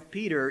himself with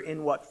Peter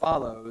in what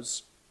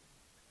follows,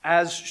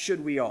 as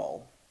should we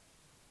all.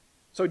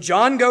 So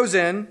John goes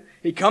in,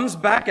 he comes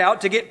back out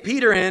to get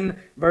Peter in,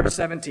 verse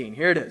 17.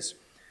 Here it is.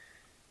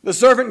 The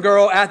servant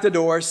girl at the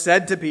door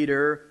said to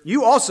Peter,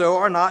 "You also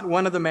are not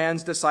one of the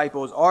man's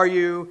disciples, are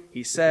you?"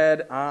 He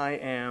said, "I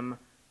am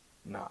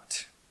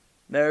not."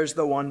 There's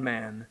the one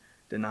man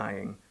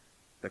denying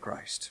the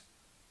Christ.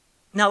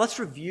 Now let's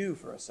review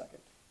for a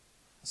second.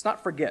 Let's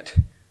not forget,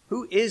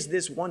 who is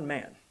this one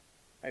man?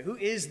 Right, who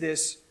is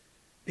this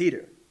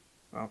Peter?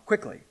 Well,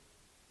 quickly.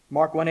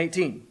 Mark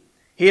 1:18.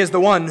 He is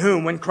the one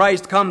whom, when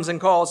Christ comes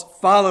and calls,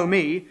 "Follow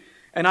me,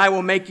 and I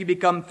will make you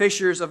become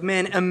fishers of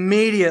men,"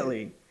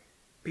 immediately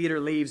Peter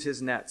leaves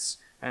his nets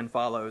and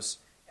follows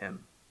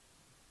him.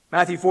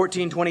 Matthew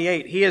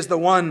 14:28. He is the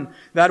one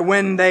that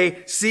when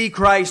they see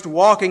Christ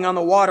walking on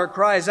the water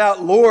cries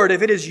out, "Lord,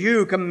 if it is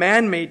you,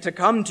 command me to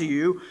come to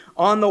you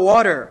on the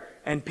water."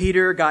 And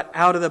Peter got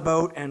out of the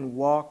boat and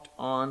walked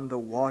on the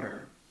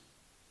water.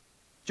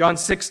 John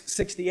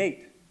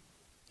 6:68.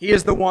 He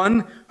is the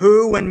one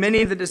who, when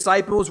many of the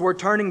disciples were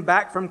turning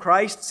back from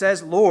Christ,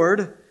 says,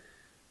 "Lord,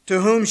 to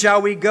whom shall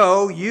we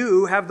go?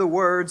 You have the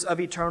words of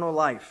eternal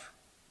life."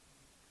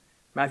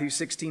 Matthew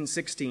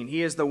 16:16.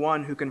 He is the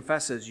one who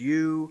confesses,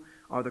 "You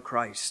are the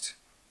Christ,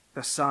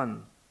 the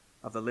Son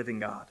of the living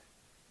God."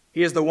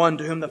 He is the one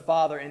to whom the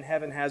Father in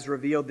heaven has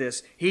revealed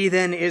this. He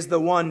then is the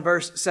one,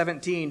 verse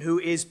 17, who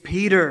is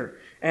Peter.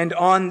 "And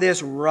on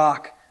this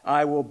rock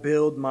I will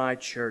build my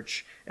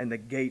church, and the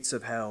gates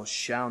of hell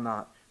shall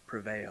not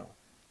prevail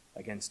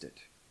against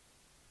it."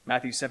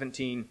 Matthew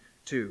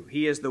 17:2.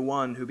 He is the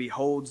one who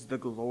beholds the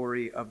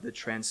glory of the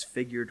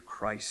transfigured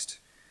Christ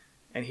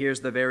and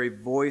hears the very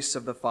voice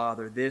of the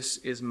Father, "This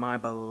is my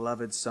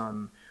beloved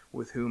Son,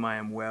 with whom I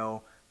am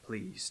well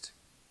pleased."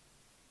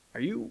 Are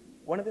you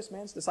one of this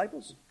man's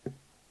disciples?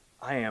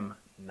 I am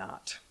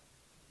not.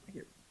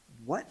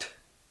 What?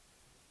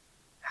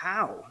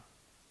 How?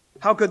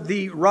 How could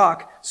the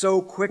rock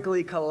so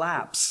quickly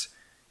collapse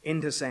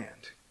into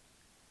sand?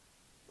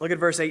 Look at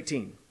verse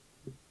 18.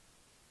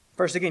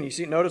 First again,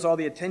 notice all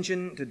the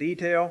attention to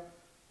detail.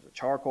 There's a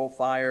charcoal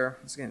fire.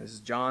 Again, this is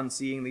John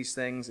seeing these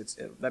things.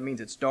 That means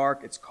it's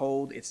dark, it's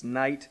cold, it's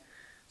night.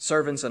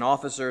 Servants and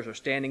officers are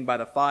standing by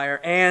the fire,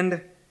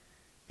 and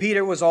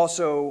Peter was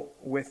also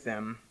with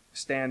them,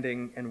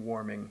 standing and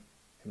warming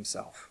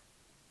himself.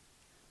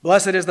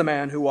 Blessed is the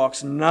man who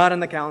walks not in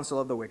the counsel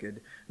of the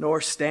wicked,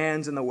 nor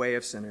stands in the way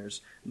of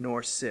sinners,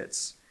 nor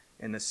sits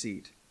in the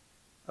seat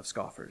of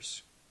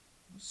scoffers.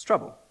 It's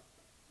trouble.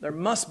 There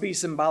must be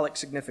symbolic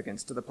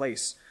significance to the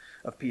place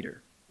of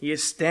Peter. He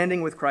is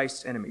standing with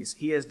Christ's enemies.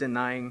 He is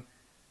denying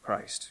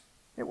Christ.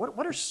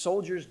 What do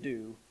soldiers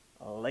do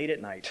late at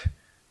night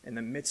in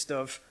the midst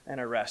of an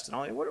arrest? And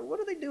all, what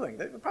are they doing?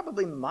 They're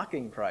probably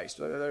mocking Christ.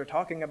 They're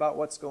talking about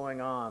what's going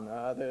on.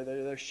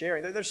 They're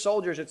sharing. They're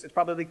soldiers. It's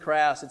probably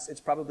crass. It's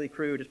probably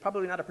crude. It's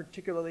probably not a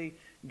particularly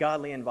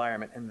godly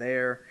environment. And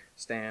there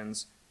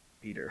stands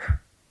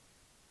Peter.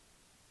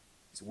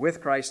 He's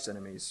with Christ's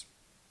enemies.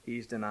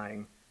 He's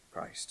denying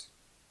Christ.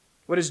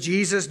 What is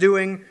Jesus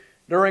doing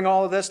during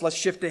all of this? Let's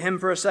shift to him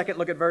for a second.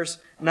 Look at verse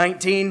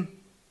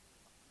 19.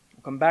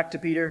 We'll come back to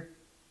Peter.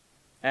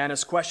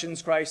 Annas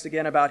questions Christ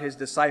again about his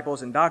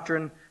disciples and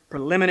doctrine.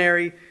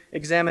 Preliminary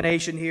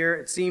examination here.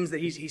 It seems that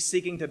he's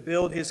seeking to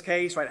build his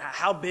case, right?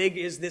 How big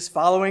is this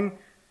following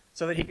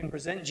so that he can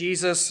present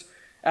Jesus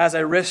as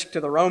a risk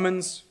to the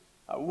Romans?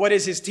 What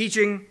is his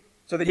teaching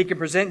so that he can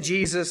present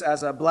Jesus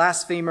as a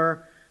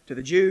blasphemer to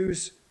the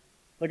Jews?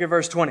 Look at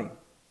verse 20.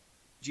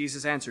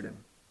 Jesus answered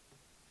him,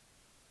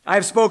 "I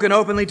have spoken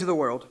openly to the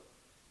world.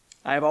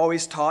 I have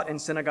always taught in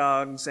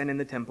synagogues and in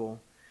the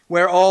temple,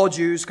 where all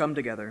Jews come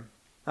together.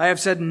 I have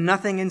said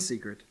nothing in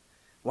secret.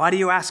 Why do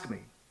you ask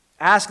me?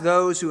 Ask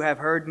those who have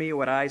heard me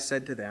what I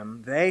said to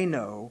them. They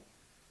know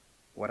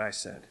what I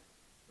said."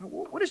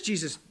 What is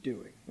Jesus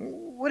doing?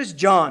 What is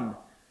John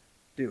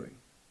doing?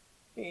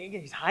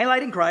 He's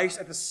highlighting Christ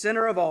at the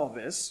center of all of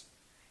this.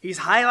 He's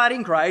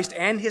highlighting Christ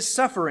and his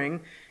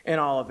suffering in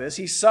all of this.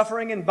 He's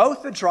suffering in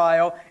both the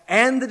trial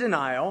and the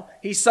denial.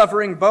 He's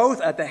suffering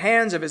both at the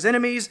hands of his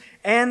enemies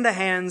and the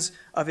hands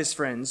of his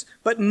friends.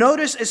 But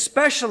notice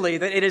especially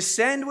that it is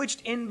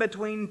sandwiched in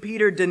between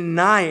Peter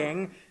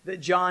denying that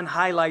John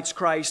highlights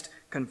Christ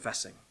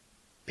confessing.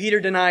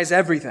 Peter denies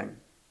everything.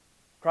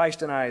 Christ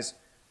denies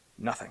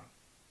nothing.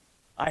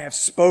 I have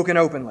spoken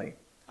openly.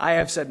 I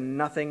have said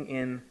nothing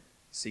in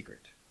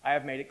secret. I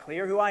have made it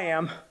clear who I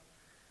am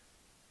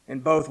in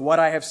both what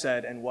I have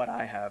said and what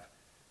I have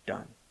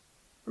done.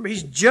 Remember,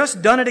 he's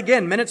just done it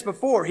again minutes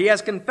before. He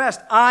has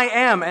confessed, "I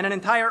am," and an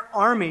entire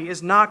army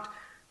is knocked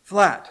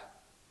flat.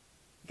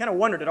 You kind of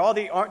wonder, did all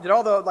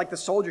the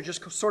soldiers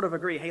just sort of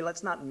agree, "Hey,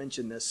 let's not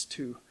mention this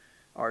to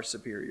our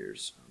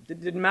superiors"?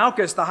 Did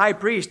Malchus, the high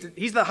priest,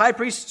 he's the high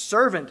priest's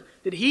servant,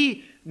 did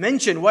he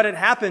mention what had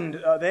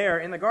happened there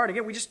in the garden?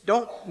 Again, we just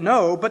don't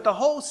know, but the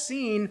whole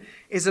scene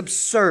is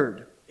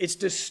absurd. It's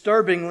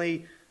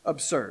disturbingly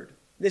absurd.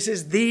 This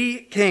is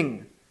the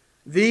king,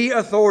 the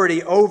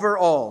authority over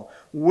all,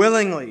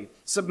 willingly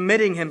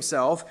submitting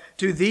himself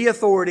to the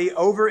authority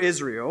over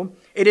Israel.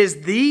 It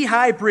is the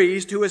high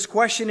priest who is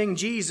questioning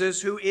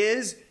Jesus, who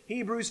is,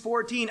 Hebrews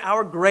 14,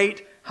 our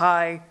great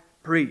high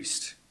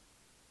priest.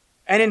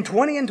 And in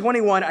 20 and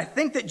 21, I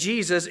think that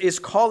Jesus is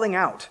calling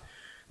out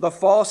the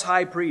false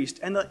high priest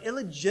and the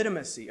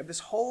illegitimacy of this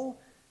whole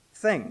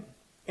thing.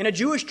 In a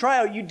Jewish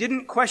trial, you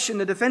didn't question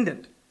the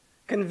defendant.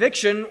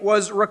 Conviction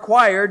was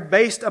required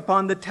based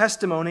upon the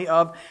testimony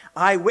of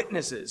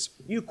eyewitnesses.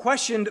 You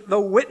questioned the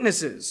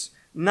witnesses,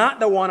 not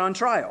the one on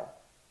trial.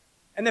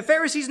 And the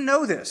Pharisees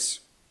know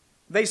this.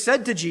 They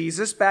said to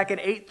Jesus back in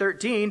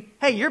 8:13,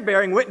 hey, you're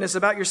bearing witness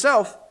about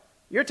yourself.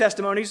 Your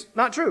testimony's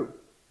not true.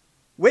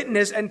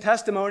 Witness and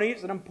testimony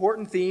is an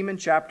important theme in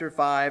chapter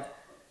 5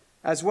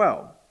 as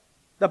well.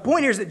 The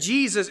point here is that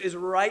Jesus is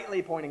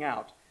rightly pointing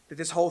out that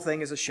this whole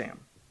thing is a sham.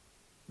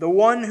 The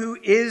one who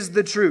is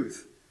the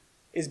truth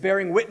is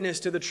bearing witness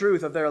to the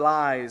truth of their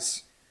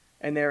lies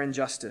and their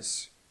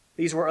injustice.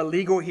 These were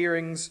illegal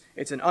hearings.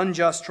 It's an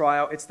unjust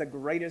trial. It's the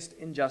greatest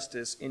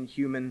injustice in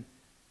human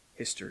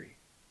history.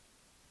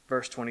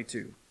 Verse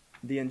 22,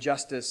 the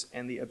injustice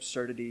and the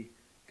absurdity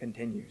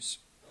continues.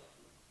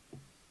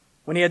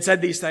 When he had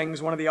said these things,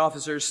 one of the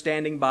officers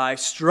standing by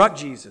struck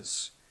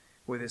Jesus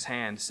with his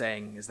hand,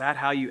 saying, is that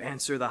how you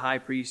answer the high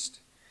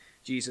priest?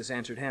 Jesus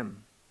answered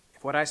him,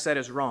 if what I said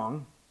is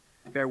wrong,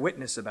 bear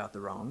witness about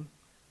the wrong.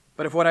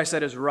 But if what I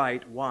said is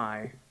right,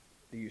 why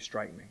do you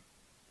strike me?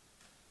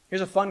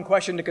 Here's a fun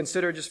question to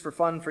consider just for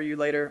fun for you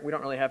later. We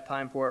don't really have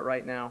time for it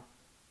right now.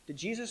 Did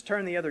Jesus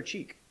turn the other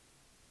cheek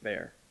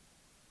there?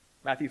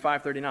 Matthew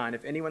 5:39,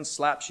 if anyone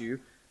slaps you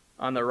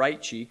on the right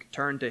cheek,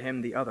 turn to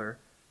him the other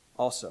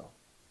also.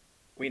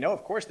 We know,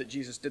 of course, that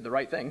Jesus did the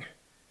right thing,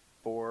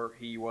 for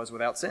he was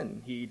without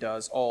sin. He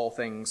does all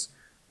things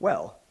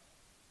well.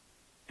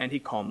 And he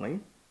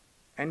calmly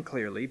and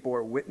clearly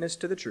bore witness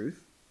to the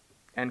truth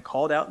and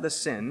called out the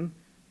sin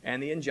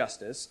and the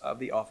injustice of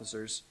the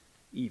officer's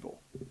evil.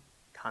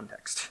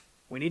 Context.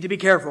 We need to be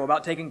careful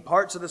about taking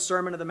parts of the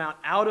Sermon on the Mount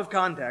out of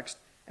context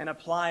and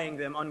applying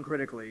them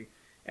uncritically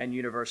and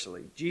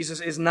universally. Jesus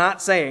is not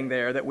saying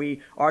there that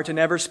we are to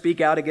never speak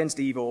out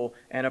against evil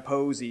and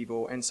oppose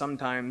evil and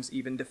sometimes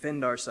even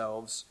defend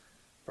ourselves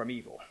from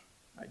evil.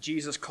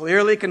 Jesus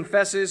clearly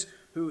confesses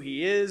who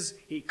he is.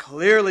 He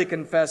clearly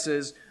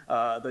confesses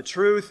the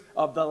truth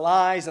of the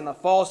lies and the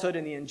falsehood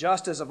and the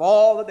injustice of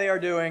all that they are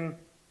doing.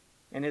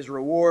 And his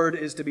reward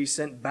is to be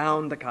sent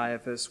bound to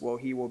Caiaphas, where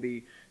he will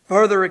be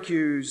further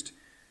accused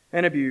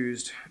and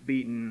abused,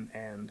 beaten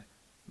and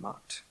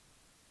mocked.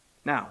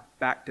 Now,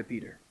 back to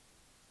Peter.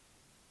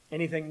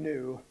 Anything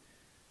new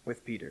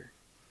with Peter?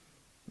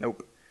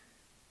 Nope.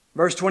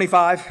 Verse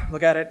 25,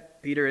 look at it.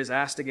 Peter is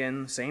asked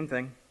again, same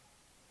thing.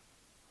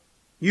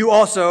 You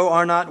also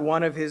are not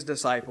one of his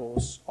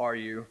disciples, are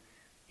you?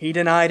 He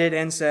denied it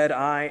and said,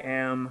 I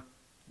am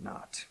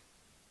not.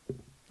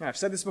 Now, I've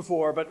said this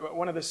before, but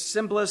one of the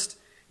simplest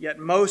yet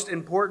most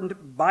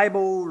important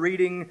Bible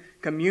reading,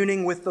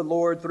 communing with the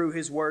Lord through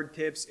his word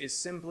tips is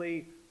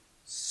simply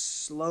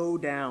slow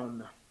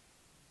down.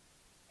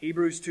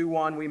 Hebrews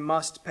 2:1, we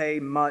must pay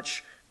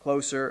much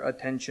closer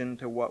attention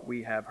to what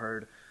we have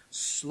heard.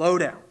 Slow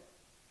down.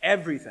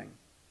 Everything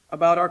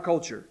about our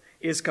culture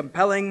is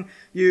compelling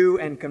you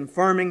and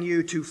confirming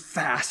you to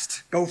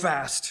fast. Go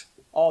fast.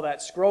 All that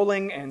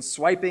scrolling and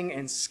swiping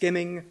and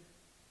skimming.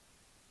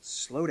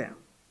 Slow down.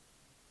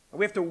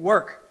 We have to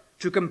work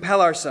to compel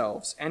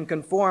ourselves and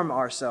conform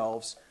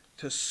ourselves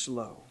to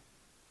slow.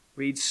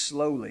 Read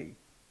slowly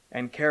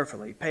and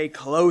carefully. Pay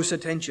close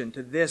attention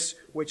to this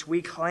which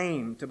we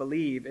claim to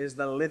believe is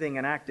the living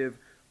and active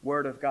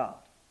Word of God.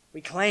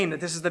 We claim that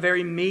this is the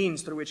very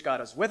means through which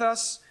God is with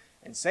us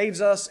and saves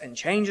us and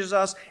changes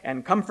us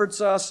and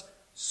comforts us.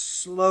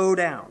 Slow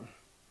down.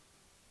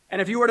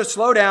 And if you were to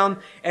slow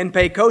down and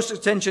pay close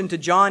attention to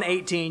John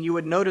 18, you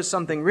would notice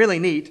something really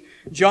neat.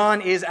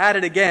 John is at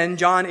it again.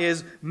 John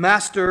is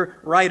master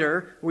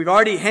writer. We've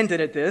already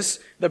hinted at this.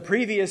 The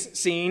previous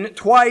scene,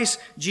 twice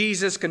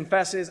Jesus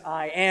confesses,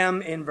 I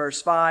am, in verse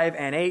 5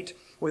 and 8,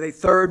 with a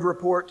third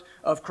report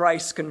of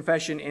Christ's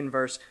confession in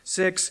verse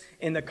 6.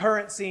 In the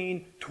current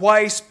scene,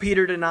 twice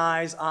Peter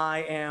denies,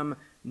 I am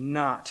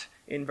not,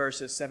 in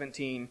verses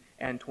 17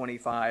 and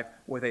 25,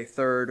 with a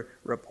third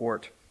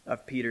report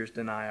of Peter's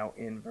denial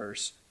in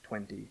verse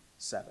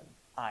 27.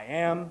 I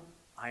am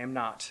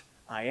not.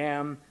 I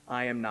am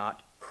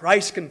not.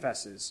 Christ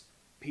confesses,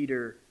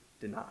 Peter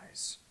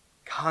denies.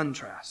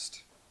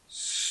 Contrast.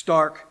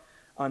 Stark,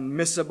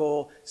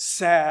 unmissable,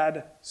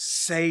 sad,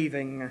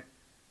 saving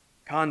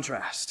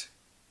contrast.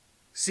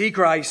 See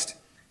Christ,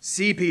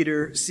 see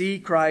Peter, see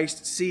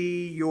Christ,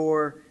 see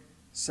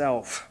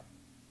yourself.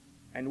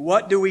 And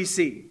what do we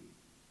see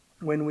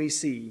when we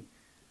see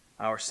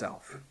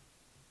ourselves?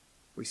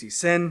 We see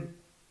sin,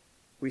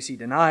 we see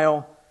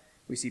denial,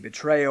 we see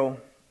betrayal,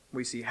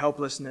 we see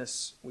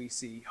helplessness, we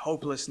see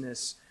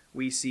hopelessness,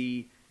 we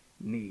see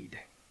need.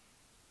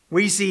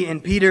 We see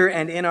in Peter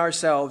and in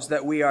ourselves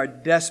that we are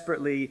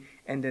desperately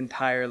and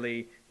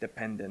entirely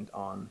dependent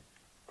on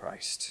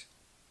Christ.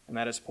 And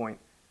that is point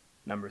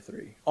number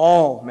 3.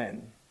 All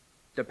men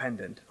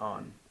dependent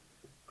on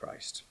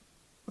Christ.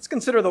 Let's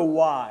consider the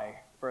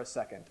why for a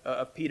second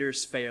of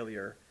Peter's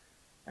failure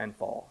and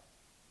fall.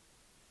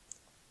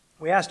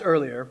 We asked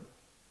earlier,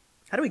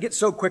 How do we get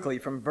so quickly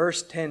from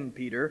verse 10,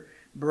 Peter,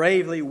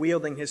 bravely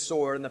wielding his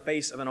sword in the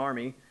face of an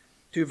army,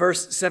 to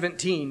verse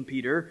 17,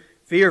 Peter,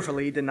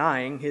 fearfully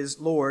denying his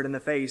Lord in the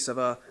face of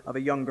a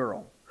young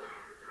girl?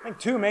 I think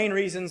two main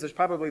reasons, there's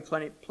probably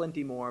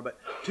plenty more, but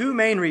two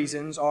main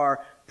reasons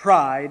are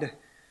pride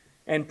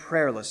and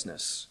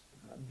prayerlessness.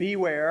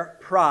 Beware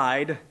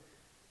pride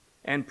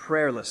and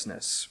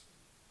prayerlessness.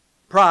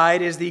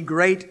 Pride is the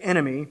great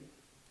enemy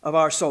of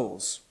our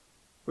souls.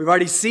 We've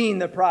already seen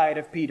the pride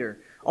of Peter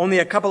only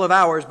a couple of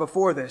hours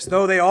before this.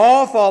 Though they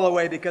all fall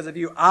away because of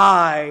you,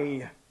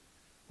 I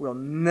will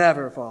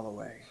never fall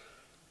away.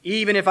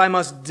 Even if I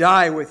must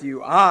die with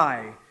you,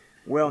 I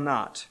will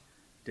not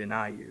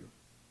deny you.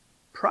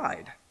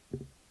 Pride.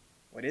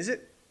 What is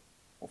it?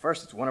 Well,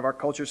 first, it's one of our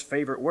culture's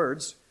favorite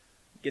words.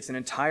 It gets an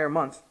entire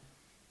month.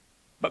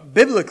 But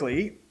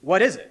biblically,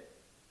 what is it?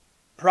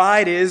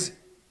 Pride is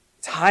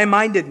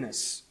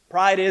high-mindedness.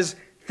 Pride is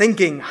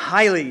thinking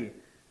highly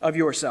of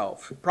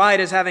yourself.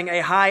 Pride is having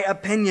a high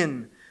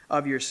opinion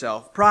of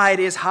yourself. Pride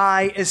is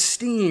high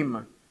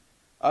esteem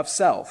of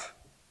self.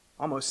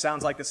 Almost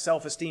sounds like the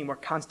self-esteem we're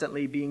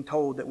constantly being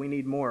told that we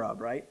need more of,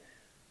 right?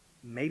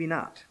 Maybe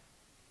not.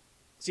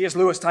 C.S.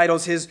 Lewis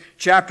titles his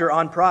chapter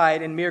on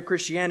pride in Mere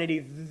Christianity,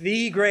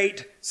 The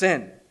Great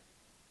Sin.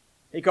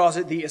 He calls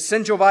it the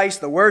essential vice,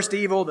 the worst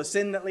evil, the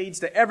sin that leads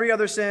to every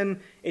other sin.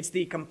 It's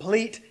the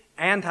complete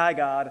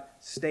anti-God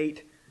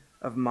state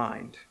of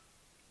mind.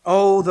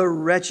 Oh, the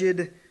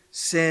wretched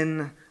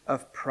sin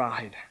of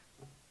pride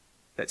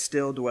that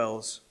still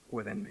dwells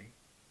within me.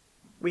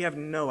 We have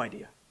no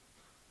idea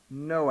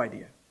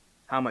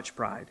how much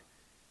pride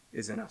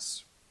is in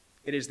us.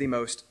 It is the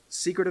most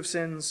secret of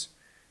sins,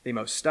 the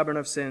most stubborn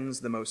of sins,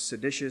 the most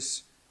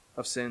seditious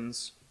of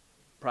sins.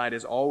 Pride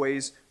is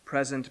always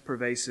present,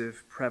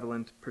 pervasive,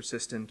 prevalent,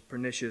 persistent,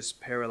 pernicious,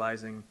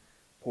 paralyzing,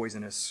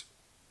 poisonous.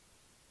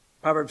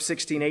 Proverbs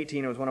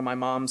 16:18 was one of my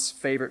mom's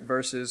favorite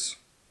verses,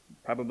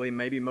 probably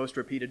maybe most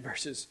repeated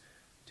verses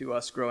to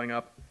us growing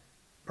up.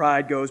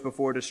 Pride goes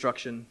before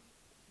destruction,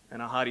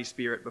 and a haughty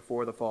spirit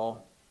before the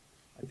fall.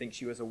 I think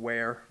she was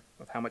aware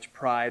of how much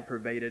pride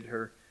pervaded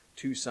her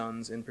two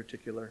sons in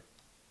particular.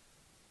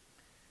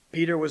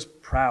 Peter was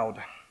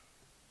proud,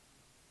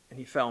 and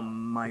he fell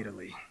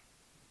mightily.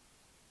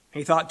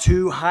 He thought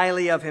too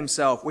highly of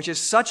himself, which is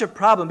such a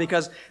problem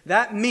because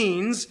that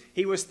means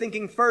he was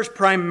thinking first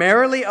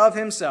primarily of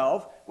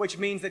himself, which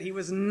means that he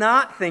was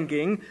not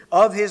thinking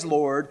of his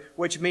Lord,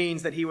 which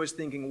means that he was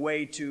thinking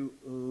way too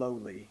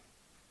lowly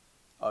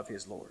of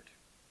his Lord.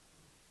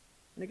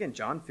 And again,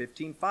 John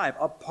 15:5,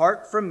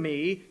 apart from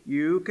me,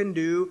 you can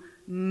do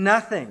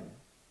nothing.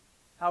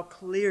 How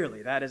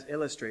clearly that is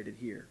illustrated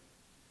here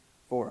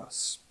for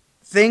us.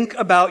 Think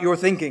about your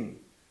thinking.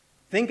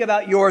 Think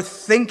about your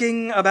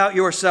thinking about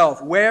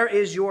yourself. Where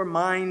is your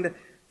mind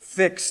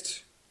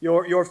fixed?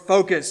 Your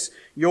focus,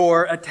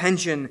 your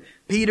attention.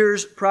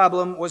 Peter's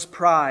problem was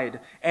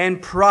pride,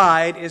 and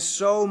pride is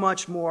so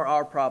much more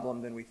our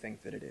problem than we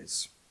think that it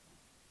is.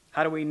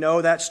 How do we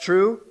know that's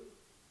true?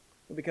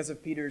 Well, because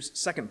of Peter's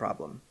second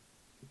problem,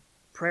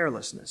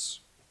 prayerlessness.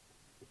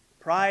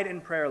 Pride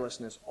and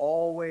prayerlessness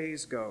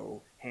always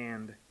go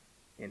hand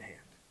in hand.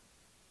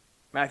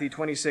 Matthew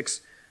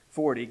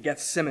 26:40,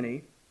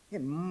 Gethsemane.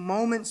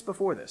 Moments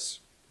before this,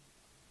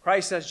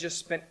 Christ has just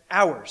spent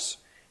hours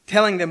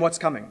telling them what's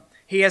coming.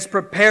 He has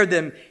prepared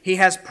them. He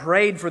has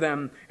prayed for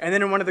them. And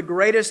then in one of the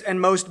greatest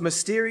and most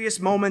mysterious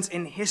moments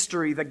in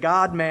history, the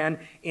God-man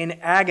in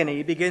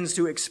agony begins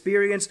to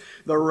experience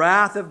the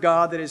wrath of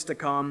God that is to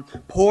come,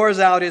 pours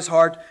out his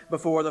heart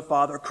before the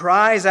Father,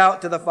 cries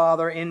out to the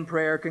Father in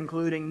prayer,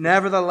 concluding,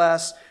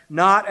 nevertheless,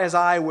 not as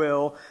I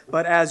will,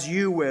 but as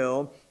you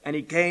will. And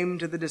he came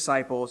to the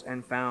disciples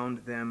and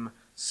found them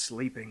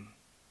sleeping.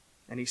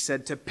 And he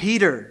said to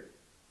Peter,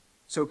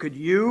 so could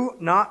you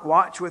not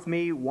watch with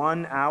me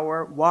 1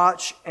 hour?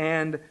 Watch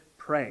and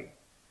pray,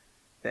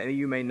 that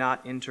you may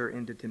not enter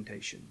into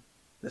temptation.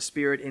 The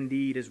spirit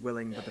indeed is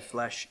willing, but the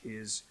flesh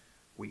is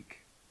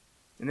weak.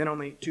 And then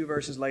only 2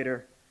 verses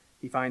later,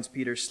 he finds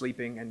Peter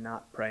sleeping and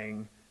not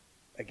praying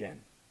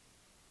again.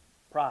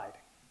 Pride.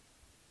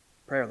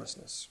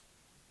 Prayerlessness.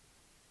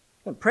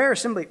 And prayer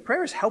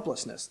is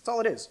helplessness. That's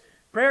all it is.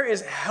 Prayer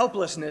is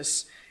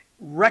helplessness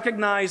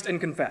recognized and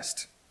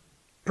confessed.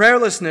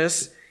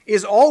 Prayerlessness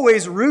is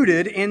always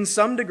rooted in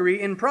some degree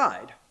in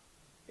pride.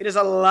 It is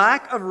a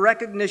lack of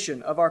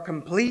recognition of our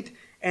complete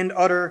and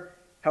utter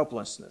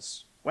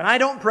helplessness. When I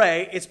don't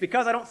pray, it's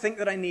because I don't think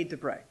that I need to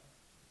pray.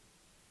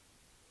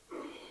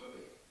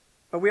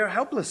 But we are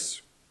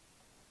helpless.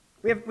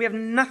 We have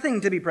nothing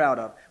to be proud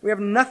of. We have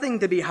nothing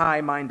to be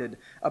high-minded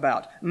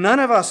about. None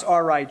of us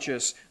are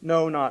righteous,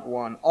 no, not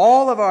one.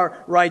 All of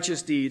our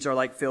righteous deeds are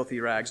like filthy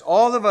rags.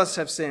 All of us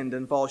have sinned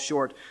and fall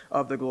short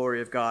of the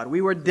glory of God. We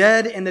were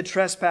dead in the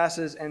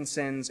trespasses and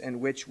sins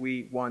in which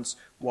we once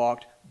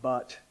walked,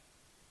 but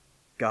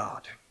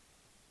God.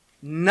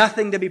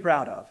 Nothing to be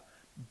proud of,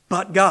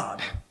 but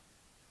God.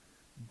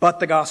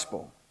 But the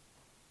gospel.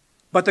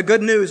 But the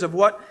good news of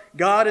what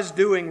God is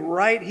doing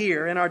right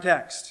here in our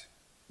text.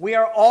 We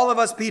are all of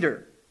us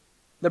Peter.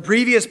 The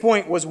previous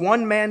point was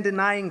one man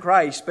denying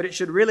Christ, but it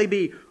should really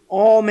be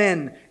all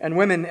men and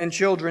women and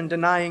children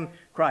denying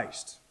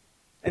Christ.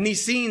 And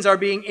these scenes are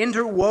being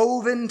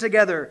interwoven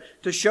together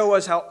to show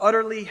us how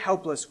utterly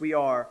helpless we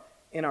are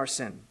in our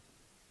sin,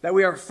 that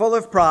we are full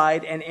of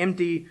pride and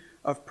empty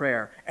of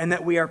prayer, and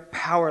that we are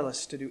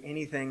powerless to do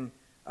anything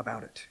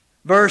about it.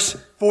 Verse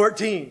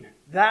 14,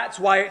 that's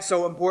why it's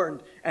so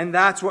important, and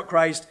that's what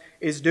Christ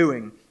is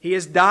doing. He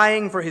is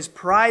dying for his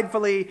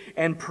pridefully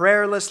and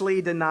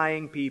prayerlessly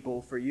denying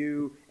people, for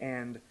you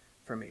and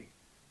for me.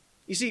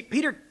 You see,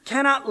 Peter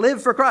cannot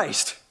live for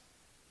Christ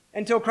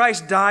until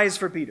Christ dies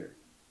for Peter.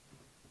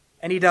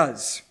 And he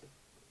does.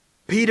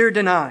 Peter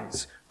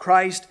denies.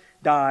 Christ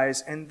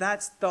dies. And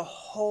that's the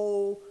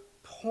whole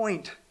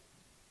point.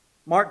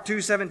 Mark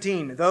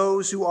 2:17,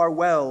 those who are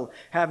well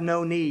have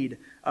no need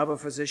of a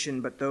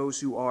physician, but those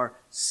who are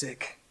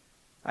sick.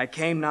 I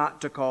came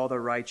not to call the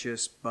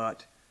righteous,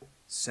 but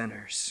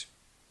sinners.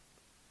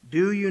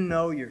 Do you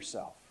know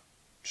yourself?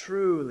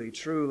 Truly,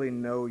 truly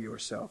know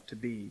yourself to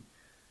be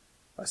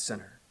a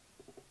sinner.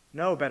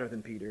 No better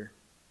than Peter.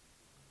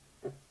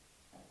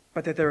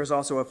 But that there is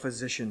also a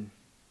physician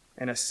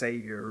and a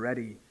Savior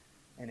ready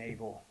and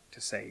able to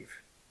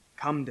save.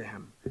 Come to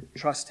him,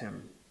 trust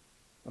him,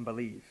 and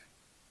believe.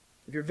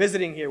 If you're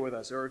visiting here with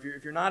us, or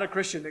if you're not a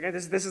Christian, again,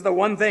 this is the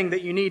one thing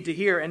that you need to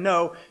hear and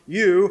know.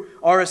 You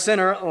are a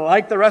sinner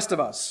like the rest of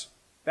us.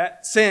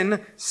 That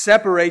sin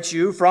separates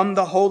you from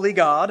the holy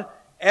God.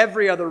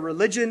 Every other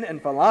religion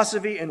and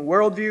philosophy and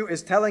worldview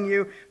is telling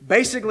you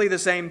basically the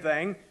same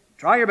thing.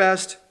 Try your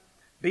best,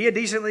 be a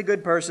decently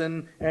good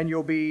person, and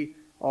you'll be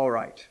all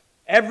right.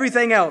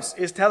 Everything else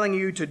is telling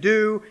you to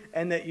do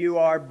and that you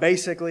are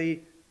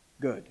basically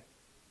good.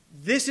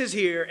 This is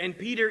here, and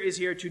Peter is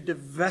here to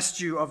divest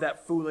you of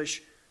that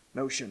foolish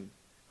notion.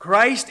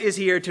 Christ is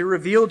here to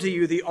reveal to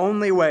you the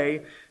only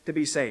way to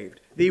be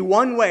saved. The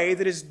one way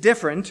that is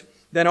different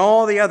than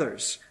all the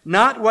others.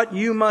 Not what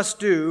you must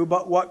do,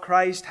 but what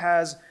Christ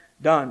has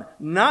done.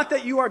 Not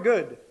that you are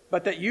good,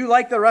 but that you,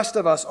 like the rest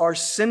of us, are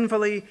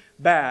sinfully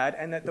bad,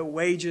 and that the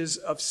wages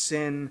of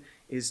sin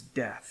is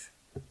death.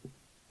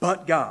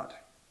 But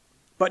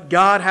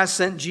God has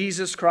sent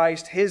Jesus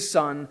Christ, his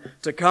Son,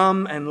 to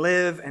come and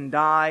live and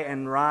die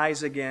and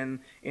rise again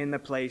in the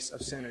place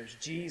of sinners.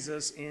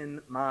 Jesus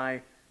in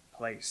my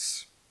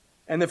place.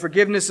 And the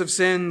forgiveness of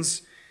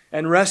sins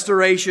and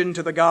restoration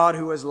to the God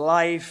who is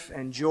life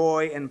and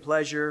joy and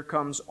pleasure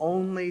comes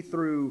only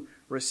through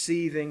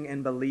receiving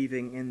and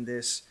believing in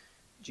this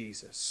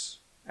Jesus,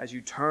 as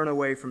you turn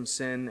away from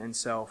sin and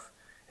self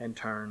and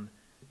turn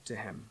to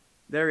him.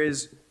 There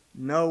is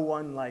no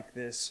one like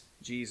this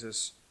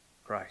Jesus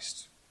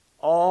Christ.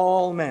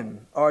 All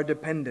men are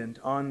dependent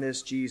on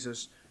this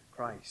Jesus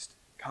Christ.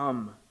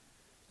 Come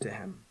to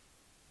him.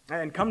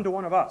 And come to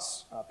one of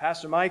us.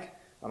 Pastor Mike,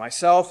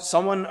 myself,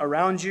 someone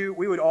around you,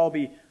 we would all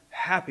be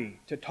happy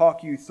to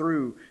talk you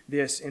through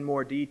this in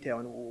more detail.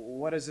 And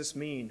what does this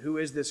mean? Who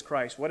is this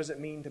Christ? What does it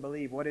mean to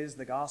believe? What is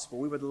the gospel?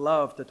 We would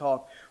love to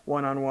talk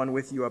one-on-one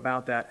with you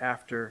about that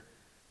after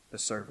the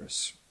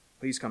service.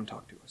 Please come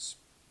talk to us.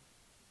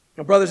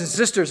 Now, brothers and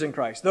sisters in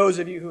Christ, those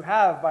of you who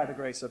have, by the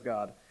grace of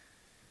God,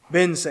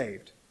 been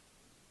saved,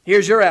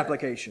 here's your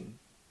application.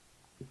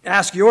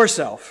 Ask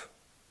yourself,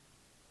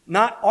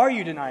 not are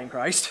you denying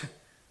Christ,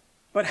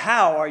 but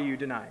how are you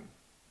denying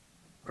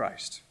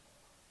Christ?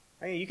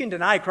 I mean, you can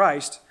deny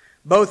Christ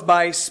both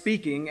by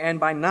speaking and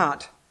by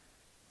not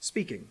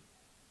speaking.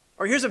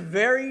 Or here's a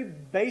very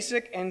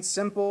basic and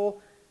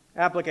simple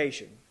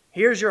application.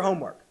 Here's your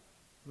homework.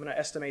 I'm going to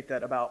estimate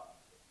that about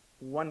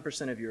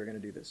 1% of you are going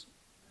to do this.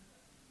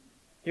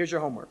 Here's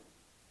your homework.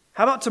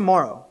 How about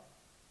tomorrow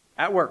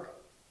at work?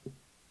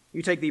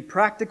 You take the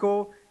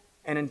practical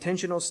and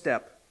intentional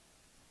step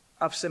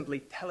of simply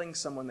telling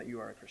someone that you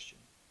are a Christian.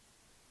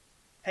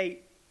 Hey,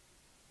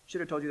 should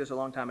have told you this a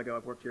long time ago.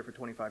 I've worked here for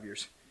 25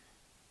 years.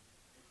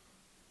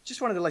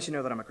 Just wanted to let you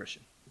know that I'm a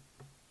Christian.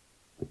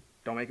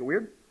 Don't make it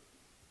weird.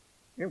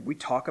 We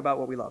talk about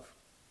what we love.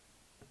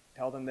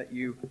 Tell them that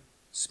you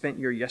spent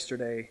your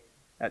yesterday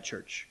at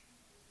church.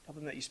 Tell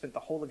them that you spent the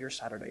whole of your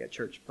Saturday at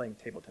church playing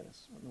table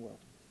tennis. What in the world?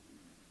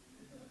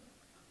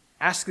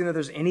 Ask them if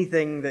there's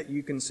anything that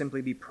you can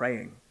simply be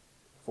praying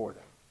for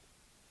them.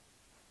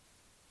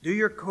 Do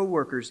your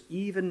coworkers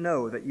even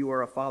know that you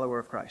are a follower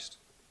of Christ?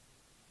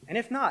 And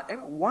if not,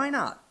 why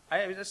not?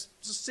 It's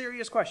a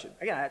serious question.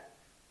 Again,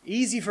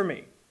 easy for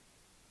me.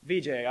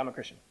 VJ, I'm a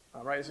Christian.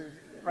 Right?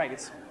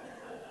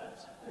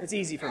 It's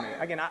easy for me.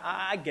 Again,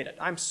 I get it.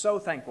 I'm so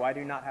thankful I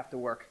do not have to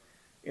work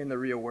in the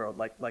real world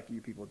like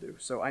you people do.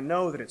 So I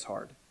know that it's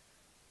hard.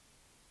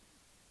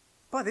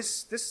 But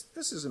this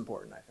is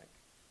important, I think.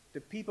 Do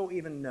people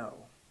even know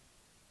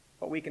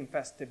what we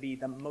confess to be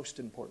the most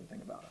important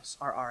thing about us?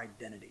 Our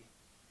identity.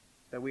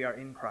 That we are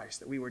in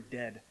Christ, that we were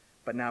dead,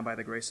 but now by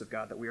the grace of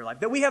God that we are alive.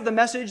 That we have the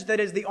message that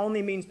is the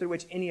only means through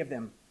which any of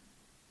them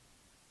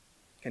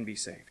can be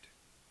saved.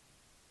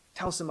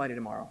 Tell somebody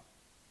tomorrow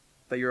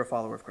that you're a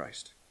follower of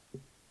Christ.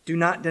 Do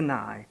not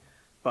deny,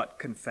 but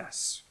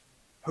confess.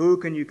 Who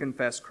can you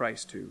confess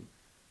Christ to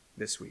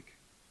this week?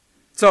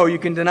 So you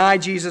can deny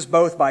Jesus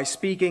both by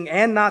speaking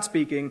and not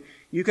speaking.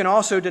 You can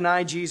also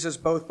deny Jesus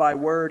both by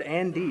word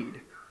and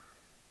deed.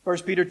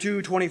 1 Peter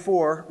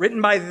 2:24,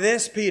 written by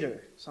this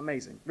Peter, it's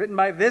amazing, written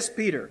by this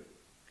Peter,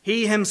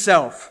 he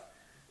himself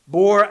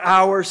bore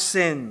our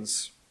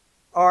sins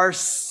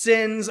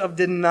of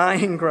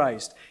denying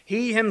Christ.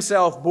 He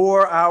himself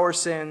bore our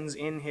sins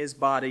in his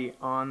body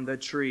on the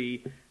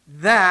tree,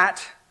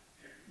 that,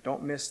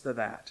 don't miss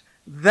the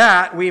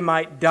that we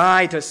might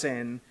die to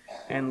sin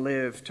and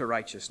live to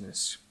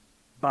righteousness.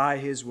 By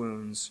his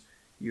wounds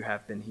you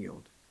have been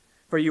healed.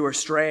 For you were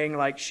straying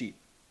like sheep,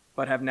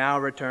 but have now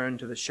returned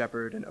to the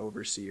shepherd and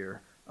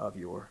overseer of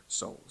your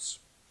souls.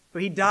 So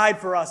he died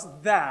for us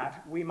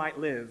that we might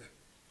live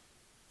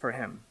for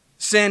him.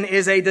 Sin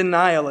is a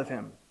denial of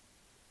him.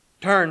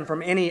 Turn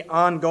from any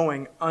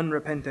ongoing,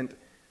 unrepentant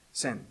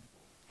sin.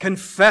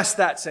 Confess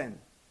that sin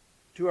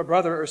to a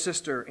brother or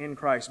sister in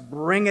Christ.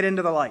 Bring it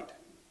into the light.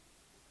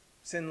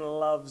 Sin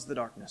loves the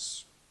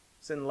darkness.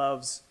 Sin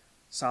loves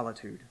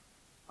solitude.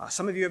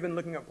 Some of you have been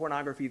looking at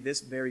pornography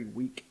this very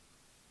week.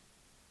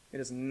 It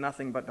is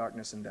nothing but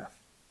darkness and death.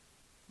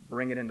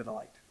 Bring it into the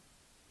light.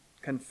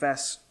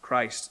 Confess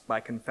Christ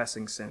by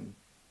confessing sin.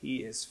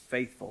 He is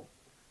faithful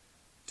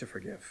to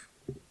forgive.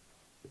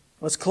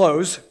 Let's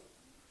close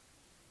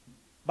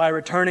by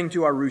returning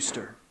to our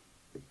rooster.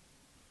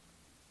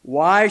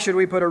 Why should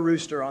we put a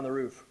rooster on the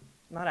roof?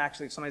 Not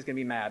actually, somebody's going to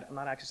be mad. I'm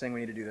not actually saying we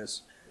need to do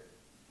this.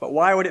 But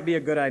why would it be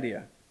a good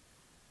idea?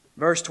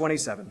 Verse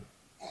 27.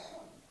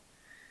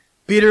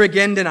 Peter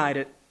again denied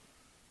it,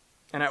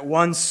 and at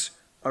once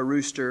a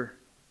rooster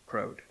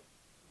crowed.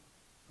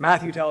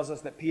 Matthew tells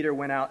us that Peter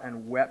went out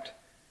and wept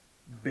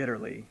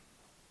bitterly.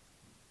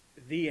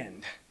 The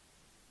end.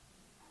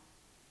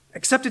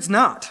 Except it's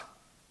not.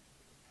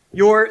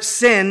 Your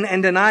sin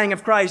and denying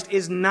of Christ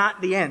is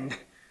not the end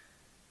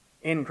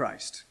in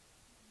Christ.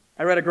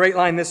 I read a great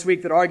line this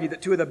week that argued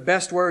that two of the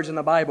best words in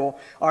the Bible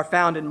are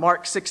found in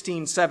Mark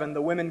 16:7.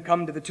 The women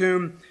come to the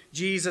tomb.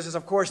 Jesus is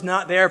of course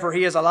not there, for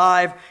he is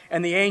alive.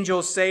 And the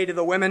angels say to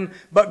the women,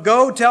 "But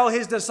go tell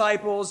his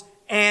disciples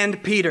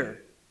and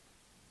Peter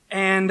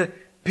that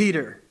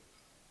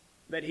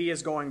he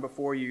is going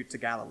before you to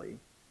Galilee.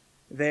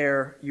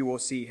 There you will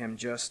see him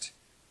just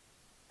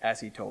as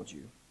he told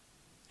you."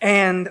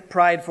 And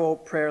prideful,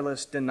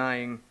 prayerless,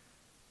 denying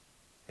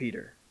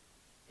Peter,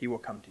 he will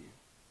come to you.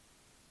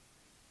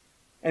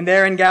 And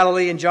there in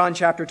Galilee, in John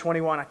chapter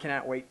 21, I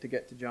cannot wait to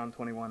get to John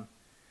 21,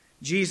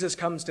 Jesus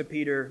comes to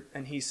Peter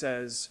and he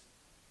says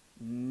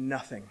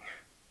nothing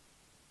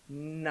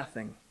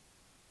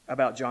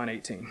about John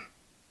 18.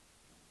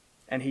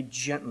 And he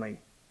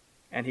gently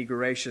and he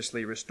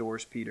graciously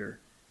restores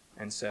Peter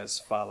and says,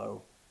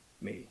 "Follow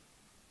me."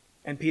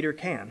 And Peter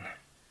can,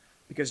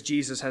 because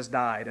Jesus has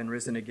died and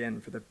risen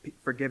again for the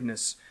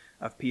forgiveness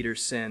of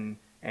Peter's sin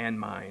and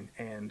mine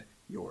and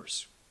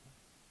yours.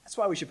 That's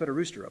why we should put a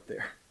rooster up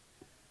there.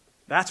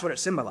 That's what it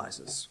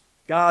symbolizes.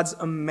 God's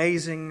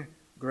amazing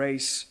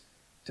grace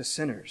to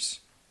sinners.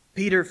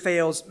 Peter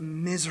fails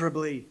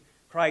miserably.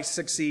 Christ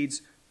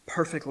succeeds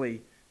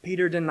perfectly.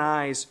 Peter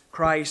denies.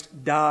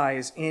 Christ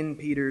dies in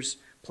Peter's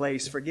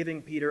place,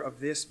 forgiving Peter of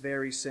this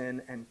very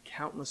sin and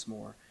countless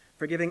more.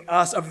 Forgiving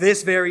us of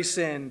this very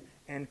sin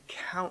and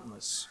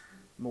countless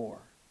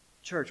more.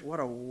 Church,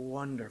 what a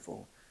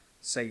wonderful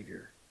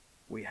Savior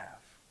we have.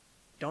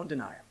 Don't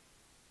deny him.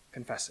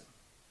 Confess him.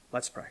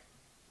 Let's pray.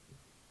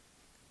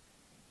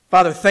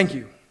 Father, thank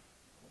you.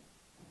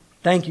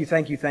 Thank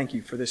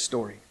you for this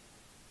story.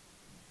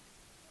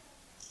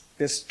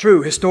 This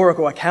true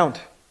historical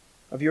account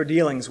of your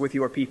dealings with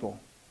your people.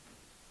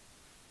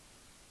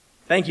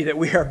 Thank you that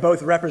we are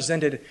both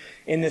represented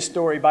in this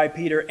story by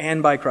Peter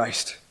and by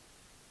Christ.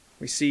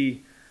 We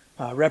see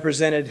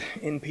represented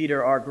in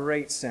Peter our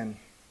great sin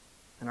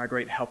and our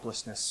great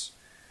helplessness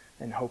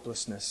and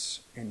hopelessness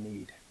and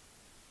need.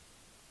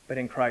 But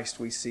in Christ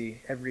we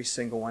see every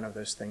single one of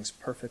those things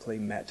perfectly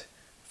met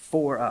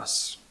for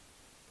us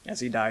as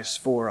he dies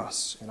for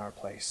us in our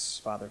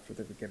place, Father, for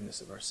the forgiveness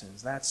of our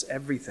sins. That's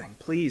everything.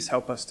 Please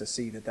help us to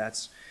see that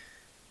that's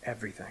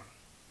everything.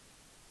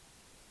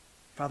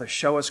 Father,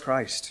 show us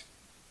Christ.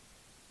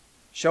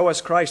 Show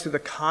us Christ through the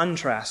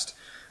contrast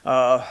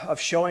of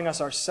showing us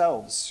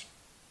ourselves,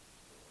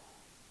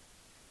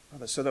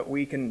 Father, so that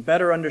we can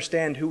better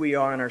understand who we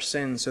are in our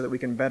sins, so that we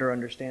can better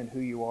understand who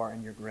you are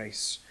in your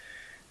grace,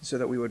 so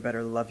that we would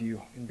better love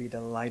you and be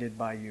delighted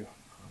by you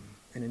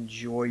and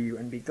enjoy you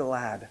and be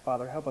glad.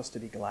 Father, help us to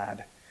be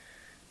glad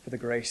for the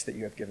grace that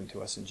you have given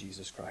to us in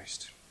Jesus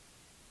Christ.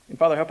 And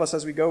Father, help us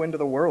as we go into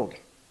the world.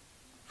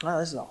 Wow,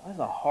 this is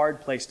a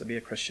hard place to be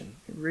a Christian.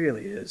 It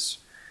really is.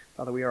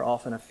 Father, we are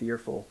often a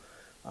fearful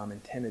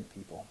and timid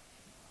people.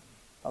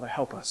 Father,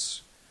 help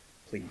us,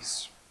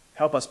 please.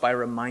 Help us by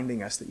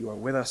reminding us that you are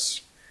with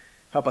us.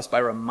 Help us by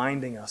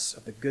reminding us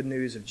of the good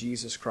news of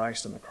Jesus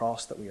Christ on the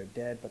cross, that we are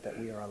dead, but that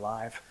we are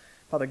alive.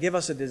 Father, give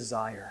us a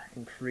desire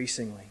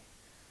increasingly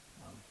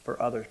for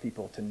other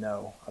people to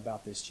know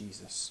about this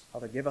Jesus.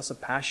 Father, give us a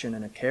passion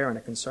and a care and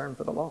a concern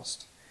for the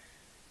lost,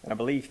 and a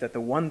belief that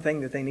the one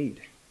thing that they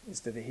need is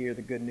to hear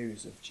the good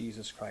news of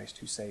Jesus Christ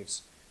who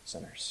saves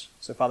sinners.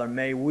 So, Father,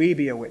 may we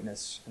be a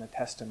witness and a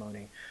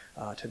testimony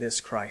to this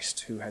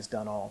Christ who has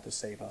done all to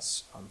save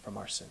us from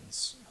our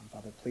sins.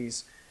 Father,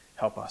 please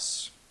help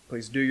us.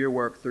 Please do your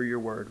work through your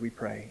word, we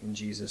pray, in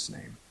Jesus'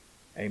 name.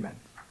 Amen.